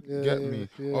 I did me.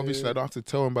 yeah, Obviously, yeah. I don't have to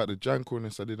tell him about the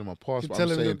jankiness I did in my past. You But tell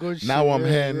I'm him the saying good now shit, I'm yeah,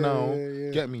 here yeah, now.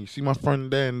 yeah. Get me. See my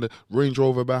friend there and the Range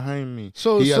Rover behind me.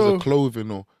 So- he has so- a clothing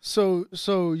or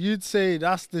So you'd say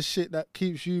that's the shit that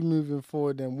keeps you moving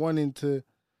forward and wanting to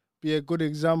be a good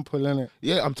example, innit?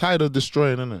 yeah. I'm tired of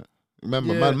destroying, innit?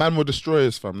 Remember, Yeah. man were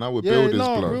destroyers, fam. Now we're Yeah, builders,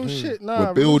 no, blood. real shit. Nah, We're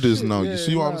real builders shit, now. yeah, You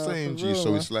see what I'm nah, saying, for G? real, So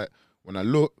man. it's like when I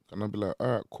look and I'll be like, all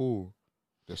right, cool.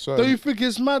 There's Don't certain you think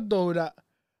it's mad though that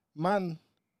man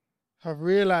have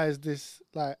realized this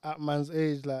like at man's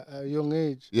age, like at a young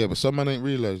age? yeah, but some man ain't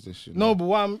realised this shit. No, but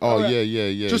what I'm Oh alright,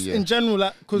 yeah. just yeah. in general,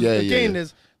 like because Yeah, again, yeah.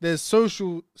 there's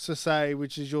social society,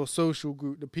 which is your social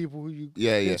group, the people who you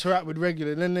Yeah, yeah. interact with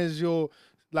regularly. Then there's your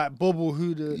like bubble,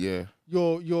 who the Yeah.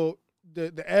 your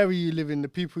the area you live in, the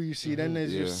people you see. Then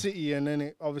there's your Yeah. city, and then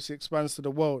it obviously expands to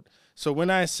the world. So when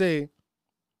I say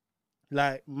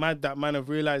like mad that man have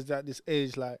realized at this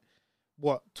age, like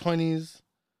what 20s,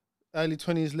 early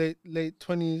 20s, late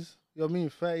 20s. You know what I mean?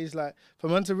 30s, like for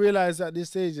man to realize at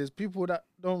this age, there's people that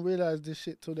don't realize this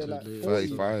shit till they're like 40,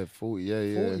 35, 40,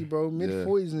 yeah. 40, bro, mid Yeah.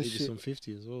 40s and Maybe shit. some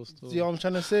 50 as well. Still. See what I'm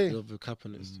trying to say? Love the cap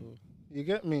on it still. You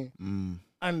get me? Mm.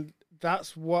 And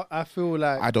that's what I feel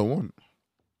like. I don't want.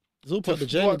 It's all part of the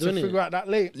to, journey, what, to doesn't figure it? out that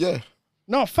late. Yeah.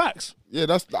 No, facts. Yeah,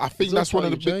 I think It's all that's one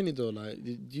part of the big. journey though. Like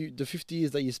the 50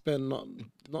 years that you spend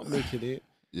not making it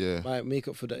Yeah. might make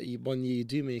up for that 1 year you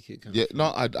do make it. Kind Yeah, of thing.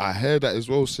 no, I heard that as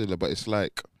well, Silla, but it's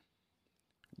like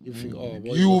You think, oh,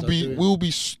 what you will was I be doing? will be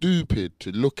stupid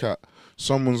to look at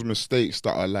someone's mistakes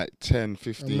that are like 10,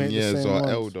 15 make the years same or ones.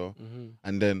 elder, Mhm.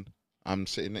 and then I'm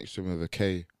sitting next to him with a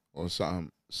K or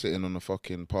something, sitting on a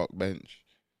fucking park bench.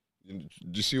 Do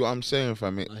you see what I'm saying,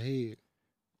 fam? I hear you.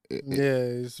 Yeah,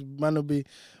 it's man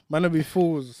will be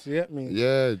fools. You get me?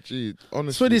 Yeah, gee, honestly.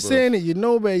 That's what he's bro. saying. It you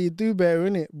know better, you do better,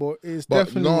 innit? But it's But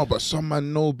definitely no, but some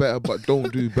man know better, but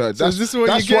don't do better. So That's is this what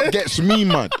that's you what get? gets me,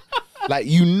 man. Like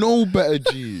you know better,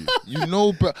 G. You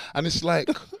know better, and it's like,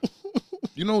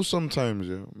 you know, sometimes,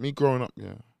 yeah. Me growing up,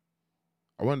 yeah,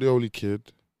 I wasn't the only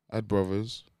kid. I had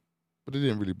brothers, but they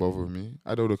didn't really bother me. I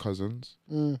had older cousins.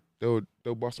 Mm,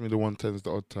 They'll bust me the 110s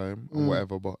the odd time or Mm.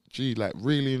 whatever. But gee, like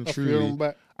really and off your truly, own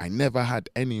back. I never had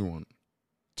anyone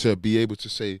to be able to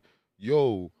say,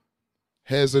 yo,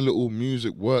 here's a little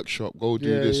music workshop, go do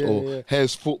Yeah, this, yeah, or yeah.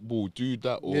 here's football, do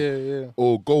that, or Yeah.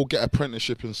 or go get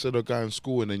apprenticeship instead of going to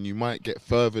school, and then you might get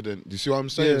further than. Do you see what I'm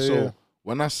saying? Yeah, So yeah.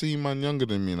 when I see man younger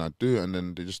than me and I do it, and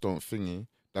then they just don't thingy,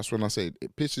 that's when I say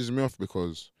it pisses me off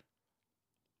because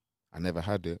I never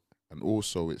had it, and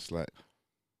also it's like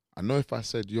I know if I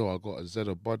said, yo, I got a Zed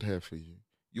of Bud here for you,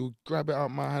 you'll grab it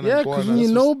out my hand Yeah, and go because on when and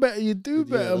you that's know better, you do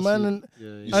better, that's man. it. And Yeah,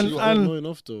 You you see see what what and- know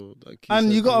enough though. Like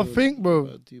and you gotta think,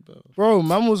 bro. Do better. bro,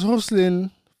 man was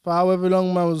hustling for however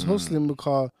long man Mm. was hustling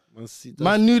because Man, see,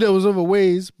 man knew there was other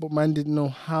ways, but man didn't know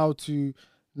how to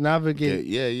navigate.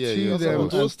 yeah, to yeah. them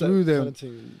of course. and through them.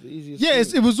 The easiest Yeah,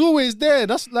 thing. it was always there.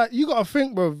 That's like you gotta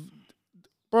think,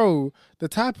 bro. The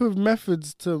type of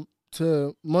methods to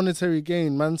monetary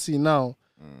gain man see now,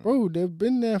 bro. They've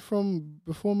been there from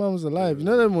before man was alive. You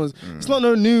know them ones. It's not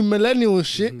no new millennial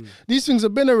shit. These things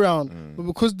have been around, but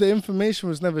because the information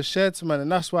was never shared to man,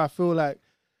 and that's why I feel like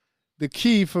the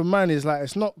key for man is like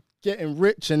it's not getting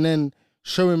rich and then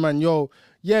showing man, yo,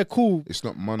 yeah, cool. It's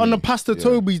not money. On the Pastor Yeah.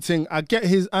 Toby thing, I get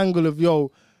his angle of,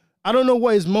 yo, I don't know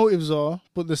what his motives are,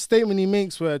 but the statement he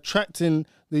makes were attracting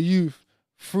the youth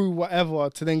through whatever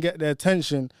to then get their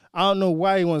attention. I don't know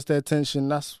why he wants their attention.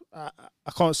 That's I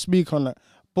can't speak on that.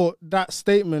 But that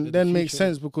statement The then makes future.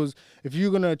 sense because if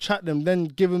you're going to attract them, then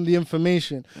give them the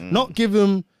information. Not give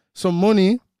them some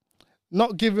money,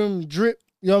 not give them drip,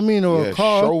 you know what I mean, or a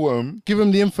car. show them. Give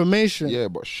them the information. Yeah,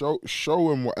 but show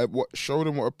them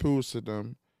what appeals to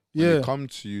them. When Yeah. they come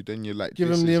to you, then you're like, Give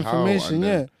this them the is how, information, and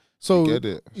yeah. then So you get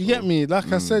it. You So, get me?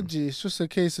 Like I said, G, it's just a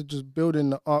case of just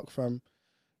building the arc, fam.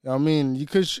 You know what I mean? You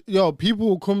could, people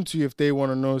will come to you if they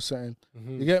want to know something.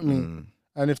 You get me?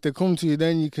 And if they come to you,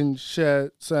 then you can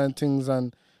share certain things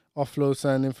and offload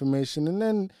certain information. And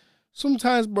then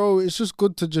sometimes, bro, it's just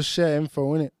good to just share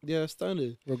info, innit? Yeah,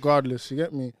 standard. Regardless, you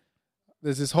get me?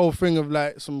 There's this whole thing of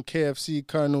like some KFC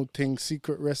Colonel thing,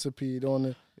 secret recipe. You don't want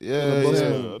to. Yeah, boss yeah.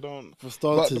 man. I don't. For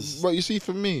starters. But you see,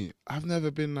 for me, I've never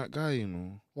been that guy. You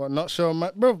know. What, not sure, man?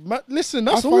 Bro, man, listen,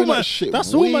 that's I all find man. that shit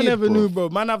That's all man weird, ever bro. knew, bro.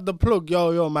 Man have the plug,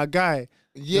 yo, my guy.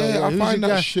 Yeah, Yo, I who's find your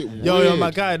that guy? shit weird. Yo,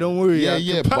 my guy, don't worry. Yeah, I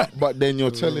yeah, can but then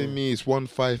you're telling me it's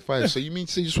 155. So you mean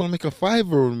to say you just want to make a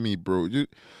fiver on me, bro? You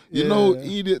know,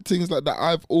 Yeah. idiot things like that.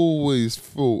 I've always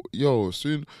thought, yo,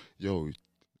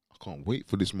 I can't wait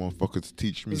for this motherfucker to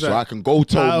teach me It's so like, I can go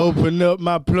tell I him. open up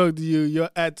my plug to you. You're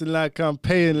acting like I'm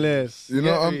paying less. You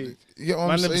know what Get me? you get what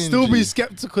Man, I'm saying? still be G?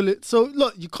 skeptical. So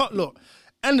look, you can't look.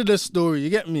 End of the story. You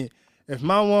get me? If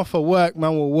man want for work,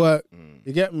 man will work.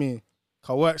 You get me?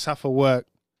 Cause work's have for work.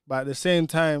 But at the same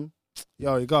time,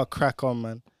 yo, you gotta crack on,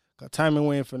 man. Got time and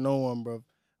waiting for no one, bro.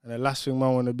 And the last thing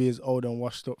man wanna be is old and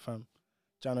washed up, fam.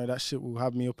 Jano, that shit will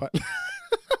have me up at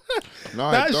No,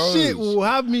 it that does. shit will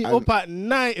have me And- up at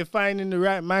night if I ain't in the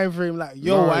right mind frame. Like,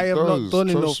 yo, No, I it have does. not done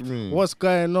Trust enough. me. What's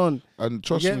going on? And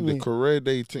trust get me, me? the career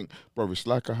dating, bro, it's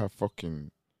like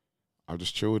I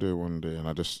just chilled there one day and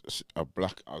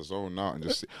I zone out and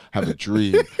just have a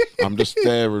dream. I'm just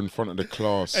there in front of the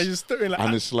class. And you're still like,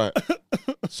 And it's like,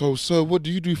 so, sir, what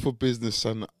do you do for business?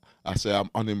 And I say, I'm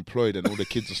unemployed, and all the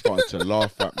kids are starting to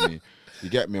laugh at me. You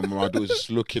get me? And my daughter's just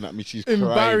looking at me. She's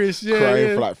Embarrassed, crying, yeah, crying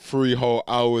yeah. for like 3 whole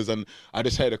hours. And I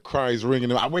just hear the cries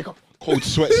ringing. I wake up, cold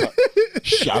sweats. Like,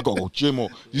 shit, I gotta go gym. Or,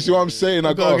 you see what I'm saying?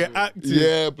 I gotta gotta get active.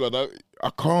 Yeah, blood. I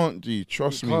can't, G.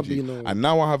 Trust You me, can't G. be no- And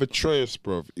now I have a Trace,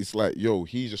 bro. It's like, yo,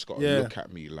 he just got to Yeah. look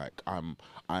at me like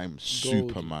I'm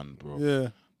Superman, bro. yeah.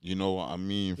 You know what I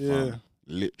mean, fam? Yeah.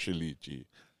 Literally, G.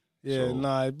 Yeah, So-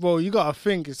 nah. Well, you gotta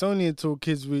think it's only until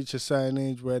kids reach a certain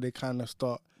age where they kind of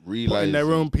start putting Realize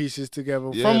their own pieces together.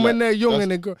 Yeah, From when like, they're young that's-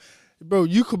 and they go, bro,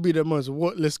 you could be the most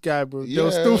worthless guy, bro. Yeah,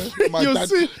 They'll still think my you'll dad,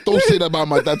 see. don't say that about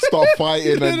my dad. Start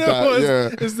fighting and You know,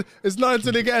 that. Yeah, it's not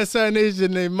until they get a certain age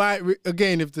and they might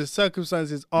again, if the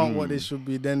circumstances aren't what they should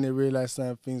be, then they realize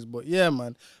certain things. But yeah,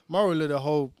 man, moral of the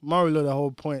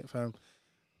whole point, fam.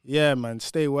 Yeah, man,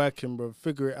 stay working, bro.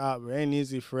 Figure it out, bro. It ain't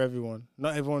easy for everyone.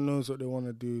 Not everyone knows what they want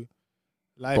to do.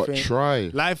 but try.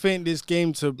 Life ain't this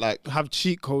game to Like, have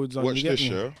cheat codes on. Watch you get this,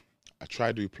 me? yeah. I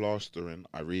tried to do plastering.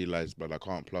 I realized, but I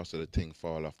can't plaster the thing,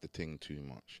 fall off the thing too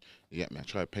much. You get me? I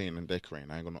tried painting and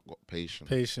decorating. I ain't got patience.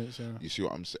 Patience, yeah. You see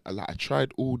what I'm saying? Like, I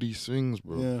tried all these things,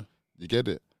 bro. Yeah. You get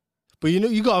it? But you know,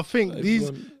 you gotta think these.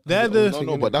 Everyone They're has their own the. thing,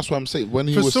 No, innit? but that's what I'm saying. When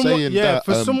he For was someone- saying yeah, that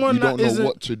for someone you don't that know isn't-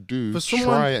 what to do, for someone-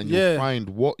 try and yeah. you'll find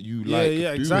what you Yeah, like yeah,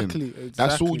 doing. exactly.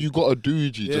 That's all you gotta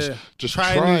do, G. Yeah. Just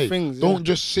Try try. new things, yeah. Don't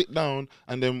just sit down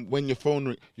and then when your phone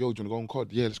ring, yo, do you wanna go on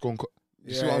COD? Yeah, let's go on COD.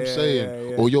 You see Yeah, what I'm yeah, saying? yeah,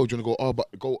 yeah. Or yo, do you wanna go? Oh,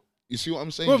 but go. You see what I'm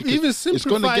saying? Bro, Because even it's gonna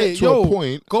simplify get it. to Yo, a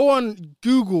point. go on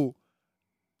Google.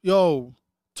 Yo,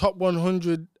 top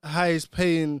 100 highest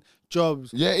paying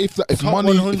jobs. Yeah, if Top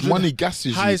money 100 gasses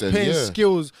you, highest then paying yeah.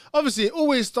 skills. Obviously, it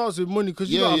always starts with money because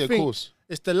you Yeah, gotta yeah, of think course.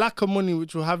 it's the lack of money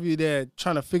which will have you there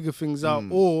trying to figure things out,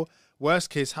 or worst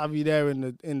case, have you there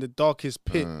in the darkest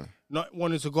pit, not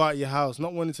wanting to go out your house,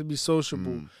 not wanting to be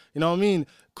sociable. You know what I mean?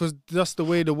 Because that's the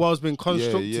way the world's been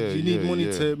constructed. yeah, you need yeah, money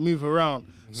yeah. to move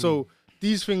around. So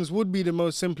these things would be the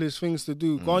most simplest things to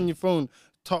do. Go on your phone,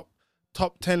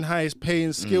 top 10 highest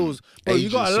paying skills. Bro, you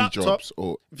got a Agency laptop. jobs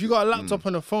or If you got a laptop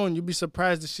on a phone, you'd be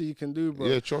surprised the shit you can do, bro.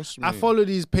 yeah, trust me. I follow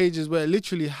these pages where it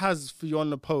literally has for you on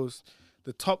the post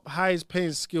the top highest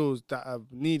paying skills that are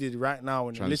needed right now,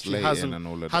 and it literally Translating and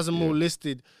all of that, has them all yeah.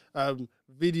 listed.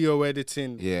 Video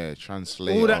editing, Yeah,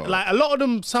 translate. all that. Like a lot of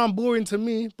them sound boring to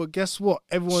me, but guess what?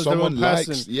 Everyone's someone their own likes.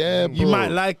 person. Yeah, bro. You might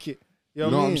like it. You know,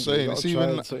 You know what what I I'm mean? saying? You It's gotta even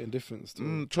try like- something different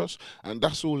still. Trust, and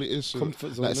that's all it is. So,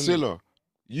 Comfort zone, like innit? Silla,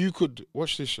 you could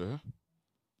watch this, yeah.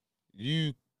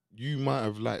 You might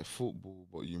have liked football,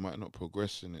 but you might not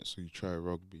progress in it. So you try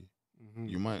rugby.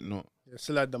 You might not. Yeah,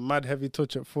 still like the mad heavy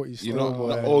touch at 40. You still, know.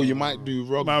 boy. Oh, you might do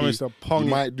rugby. Man, Mr. Pong. You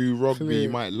might do rugby. Clear. You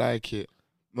might like it.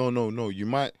 No. You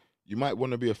might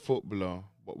want to be a footballer,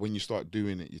 but when you start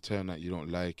doing it, you turn out you don't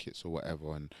like it, so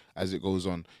whatever. And as it goes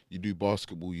on, you do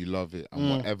basketball, you love it, and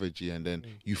whatever, G. And then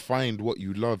you find what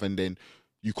you love, and then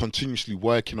you continuously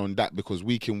working on that because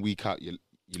week in, week out, you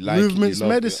like Movement's it, you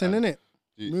love medicine, it, and innit?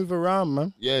 Move around,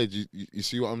 man. Yeah, you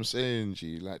see what I'm saying,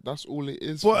 G? Like that's all it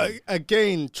is. But fam.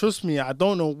 again, trust me, I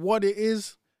don't know what it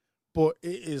is, but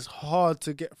it is hard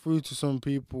to get through to some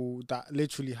people that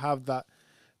literally have that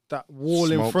wall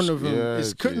in Smokes, front of them. yeah,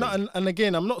 It's G. and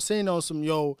again, I'm not saying on some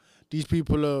these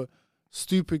people are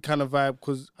stupid kind of vibe,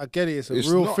 because I get it. It's a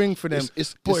real not- thing for them,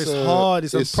 it's but it's a- hard.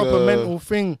 It's a proper mental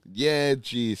thing. Yeah,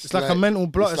 G. It's like a mental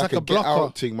block. It's like a get blocker.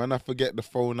 out thing, man. I forget the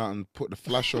phone out and put the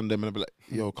flash on them and I'll be like,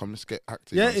 yo, come, let's get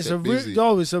active. Yeah, let's it's get a real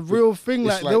busy. it's a real thing.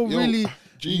 It's Like they'll yo, really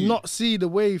G. not see the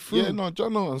way through. Yeah, no, do you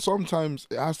know? And sometimes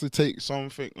it has to take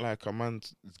something like a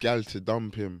man's gal to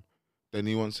dump him, then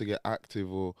he wants to get active,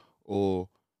 or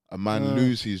a man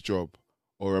lose his job,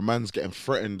 or a man's getting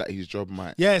threatened that his job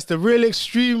might. Yeah, it's the real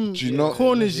extreme Do you know-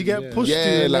 corners you get pushed to.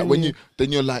 Yeah, and like then when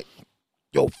then you're like,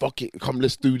 yo, fuck it, come,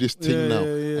 let's do this thing Yeah, now.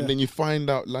 yeah, yeah. And then you find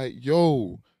out like,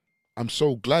 yo, I'm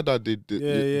so glad I did it.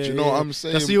 Yeah, Do yeah, you know what I'm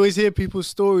saying? That's you always hear people's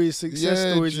stories, success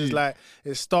Yeah, stories. Is G. like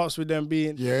it starts with them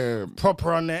being Yeah,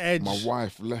 proper on the edge. my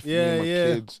wife left me Yeah, and my yeah.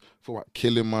 kids for like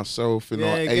killing myself in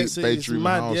Yeah, our it gets- it's 8-bedroom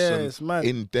mad, house yeah, and it's mad.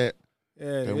 in debt.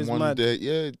 Yeah, Then it's one mad. day,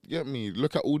 yeah, get me.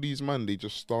 Look at all these man. They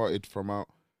just started from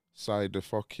outside the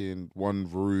fucking one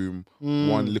room,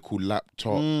 one little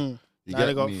laptop. You Now get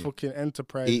they got me? fucking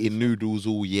enterprise. Eating noodles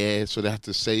all year, so they had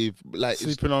to save. Like, it's,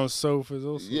 Sleeping on sofas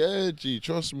also. yeah, G,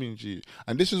 trust me, G.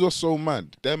 And this is what's so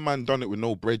mad. Them man done it with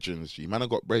no brethrens, G. Man, I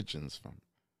got brethrens, fam.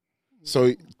 So,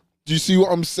 do you see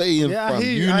what I'm saying, Yeah, I fam?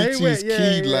 hear you. I hear Unity where- is yeah,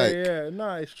 key, yeah, like. yeah.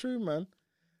 Nah, it's true, man.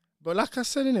 But like I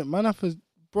said, innit, man,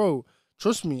 bro,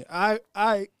 trust me,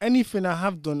 I anything I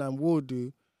have done and will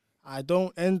do, I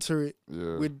don't enter it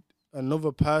Yeah, with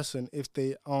another person if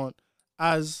they aren't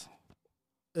as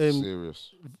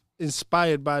serious.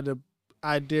 inspired by the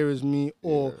idea as me,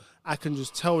 or Yeah. I can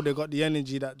just tell they got the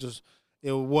energy that just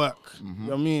it'll work. You know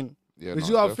what I mean? Yeah, Because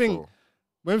no, you gotta think, defo.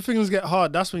 when things get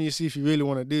hard, that's when you see if you really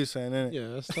want to do something, innit? Yeah,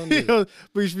 that's You standard. know,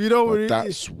 but if you don't But really,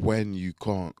 that's when you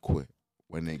can't quit.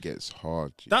 When it gets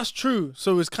hard. G. that's true.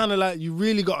 So it's kind of like you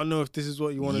really got to know if this is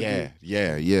what you want to yeah,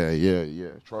 do. yeah.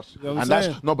 Trust me. You know what I'm And that's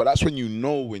saying? no, but that's when you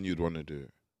know when you'd want to do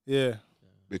it. Yeah.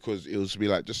 Because it was be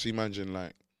like, just imagine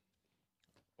like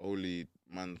only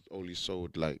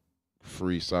sold like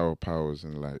 3 sour powers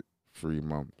in like 3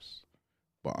 months.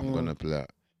 But I'm gonna be like,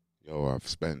 yo, I've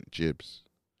spent jibs.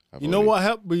 You know what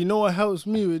help? But you know what helps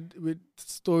me with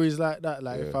stories like that?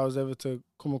 Like if Yeah. I was ever to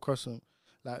come across them,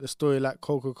 like the story like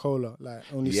Coca-Cola, like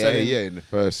only Yeah, selling in the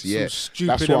first, some yeah. stupid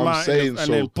That's what I'm amount, saying, and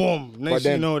so- then boom, next thing you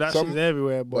then know, that some- shit's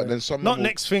everywhere. Boy. but then some not will-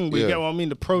 next thing, but you yeah. get what I mean.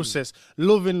 The process,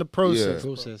 loving the process.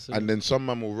 Process. And then some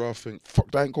man will rather think, fuck,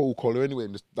 that ain't Coca-Cola anyway,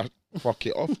 and just fuck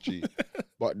it off, G.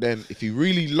 But then if he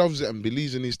really loves it and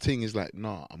believes in his thing, he's like,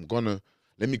 nah,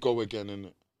 let me go again.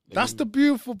 And That's the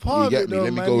beautiful part you of get it, me? though,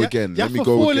 Let me man. go You- again. You Let have me to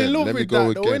go fall again. in love Let me with go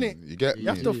that, though, again. innit? You get You me?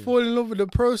 have to fall in love with the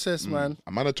process, man.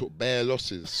 A man, I took bare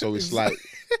losses, so it's like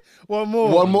One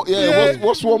more. one more. Yeah,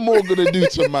 what's one more gonna do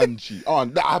to man, G? Oh,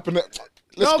 and that happened. Let's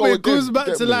No, go but it again. goes back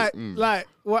Get to me? like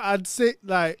what I'd say.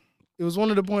 Like it was one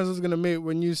of the points I was gonna make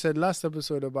when you said last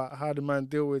episode about how the man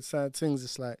deal with certain things.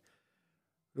 It's like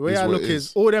the way Is I what look it is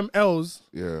is. all them L's.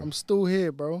 Yeah, I'm still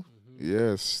here, bro.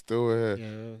 yeah, still here.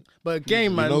 Yeah. But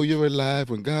again, man, You know you're alive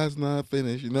when God's not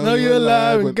finished. You know know you're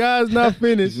alive and God's not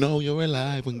finished. You know you're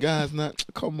alive when God's not.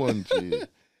 Come on, G.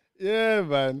 Yeah,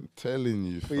 man. Telling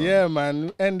you. But fam. yeah,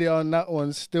 man, end it on that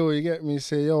one. Still, you get me?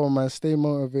 Say, yo, man, stay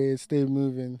motivated, stay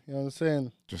moving. You know what I'm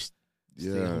saying? Just Stay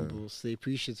yeah. humble, stay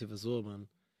appreciative as well, man.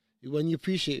 When you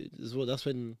appreciate as well, that's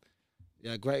when,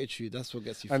 gratitude, that's what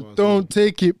gets you far. And as don't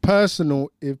take it personal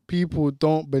if people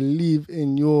don't believe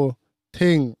in your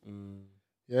thing. well.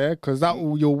 Yeah, because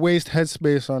you'll waste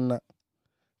headspace on that.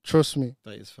 Trust me.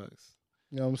 That is facts.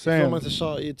 You know what I'm If you saying? want to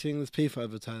shout your thing, let's pay for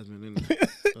advertisement, innit?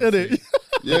 Innit?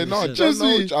 Yeah, no, 100%. just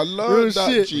me. I Real learned that,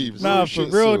 shit. G. Nah, Real for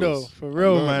shit, real, Sills. though. For I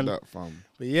real, learned man. That, fam.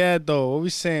 But yeah, though, what we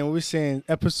saying? What we saying?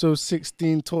 Episode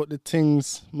 16, Taught the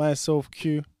Things, myself,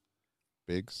 Q.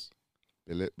 Biggs,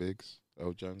 Billet Biggs,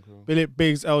 El Janko. Billy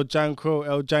Biggs, El Jankro,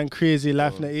 El Jan Crazy,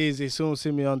 Life Not Easy. Soon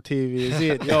see me on TV. Is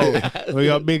it? Yo, we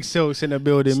got Big Silks in the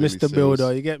building. Silly Mr. Sills.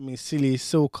 Builder, you get me? Silly,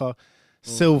 Silker,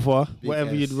 Silver, Big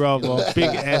whatever S. you'd rather. Big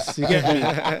S, you get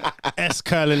me? S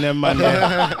curling them, man.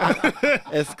 There.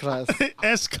 S class.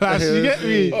 S class, you get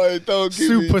me? Oh, don't give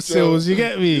me Super Sills, you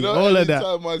get me? You know, All of that.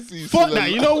 anytime I see Fuck Silla-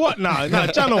 that, you know what? Nah,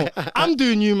 Jano, I'm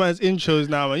doing you man's intros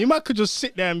now, man. You might could just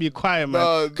sit there and be quiet, man.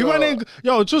 No, 'Cause my no. name,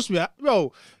 yo, trust me,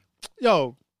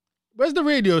 yo, where's the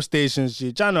radio stations,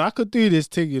 G? Jano, I could do this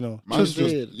thing, you know. Man, Just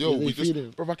just, weird. yo, They we just,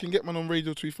 feeling. bro, I can get man on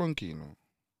Radio 2 Funky, you know.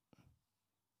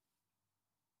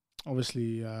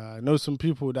 Obviously, I know some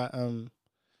people that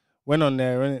went on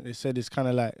there, and they said it's kind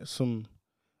of like some,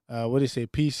 what do you say,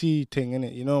 PC thing,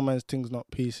 innit? You know, man's thing's not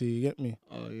PC, you get me?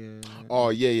 Oh, yeah. Oh,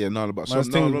 yeah, no, but Man's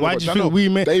so, thing, no, why but do you Jano, think we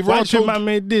made, they've why all do you think told- man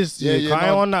made this? Yeah, Yeah, yeah, I ain't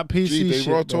no, on that PC Gee, they've shit,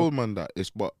 all bro. told man that. It's,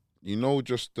 but, you know,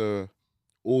 just the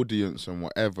audience and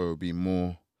whatever would be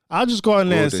more. I'll just go on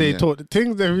there and Golden, say, yeah. talk the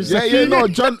things every Yeah, second. no,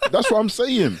 John, that's what I'm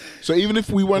saying. So even if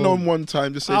we went on one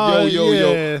time, just said, Oh, yo,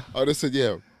 yeah. I'd have said,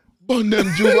 yeah. Bun them,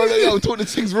 Jew, yo, talk the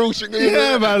things real shit.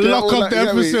 Yeah, man, They're lock all off like, the yeah,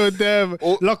 episode there,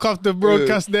 Or- lock off the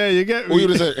broadcast there, you get Or you me?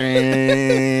 would have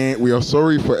said, we are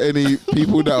sorry for any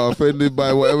people that are offended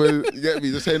by whatever. You get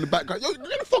me? Just say in the background, yo, you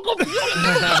gotta fuck off.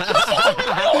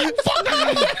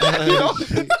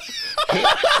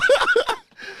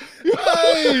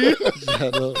 Hey,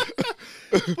 Jano.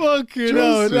 fucking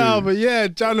hell, Trust nah, me. but yeah,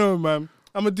 Jano, man.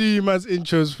 I'm gonna do you man's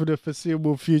intros for the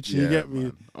foreseeable future, you Yeah, get me?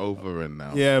 man. Over and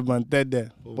now. Yeah, man, dead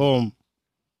there. Boom.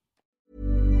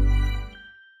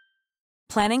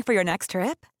 Planning for your next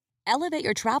trip? Elevate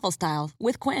your travel style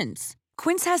with Quince.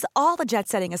 Quince has all the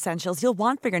jet-setting essentials you'll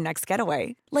want for your next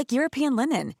getaway, like European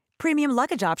linen, premium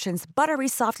luggage options, buttery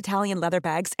soft Italian leather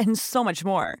bags, and so much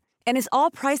more. And is all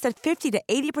priced at 50 to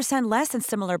 80% less than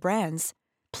similar brands.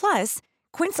 Plus,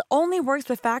 Quince only works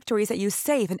with factories that use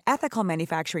safe and ethical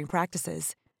manufacturing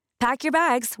practices. Pack your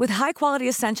bags with high-quality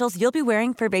essentials you'll be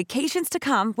wearing for vacations to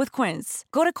come with Quince.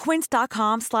 Go to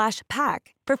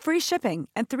quince.com/pack for free shipping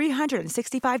and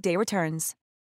 365-day returns.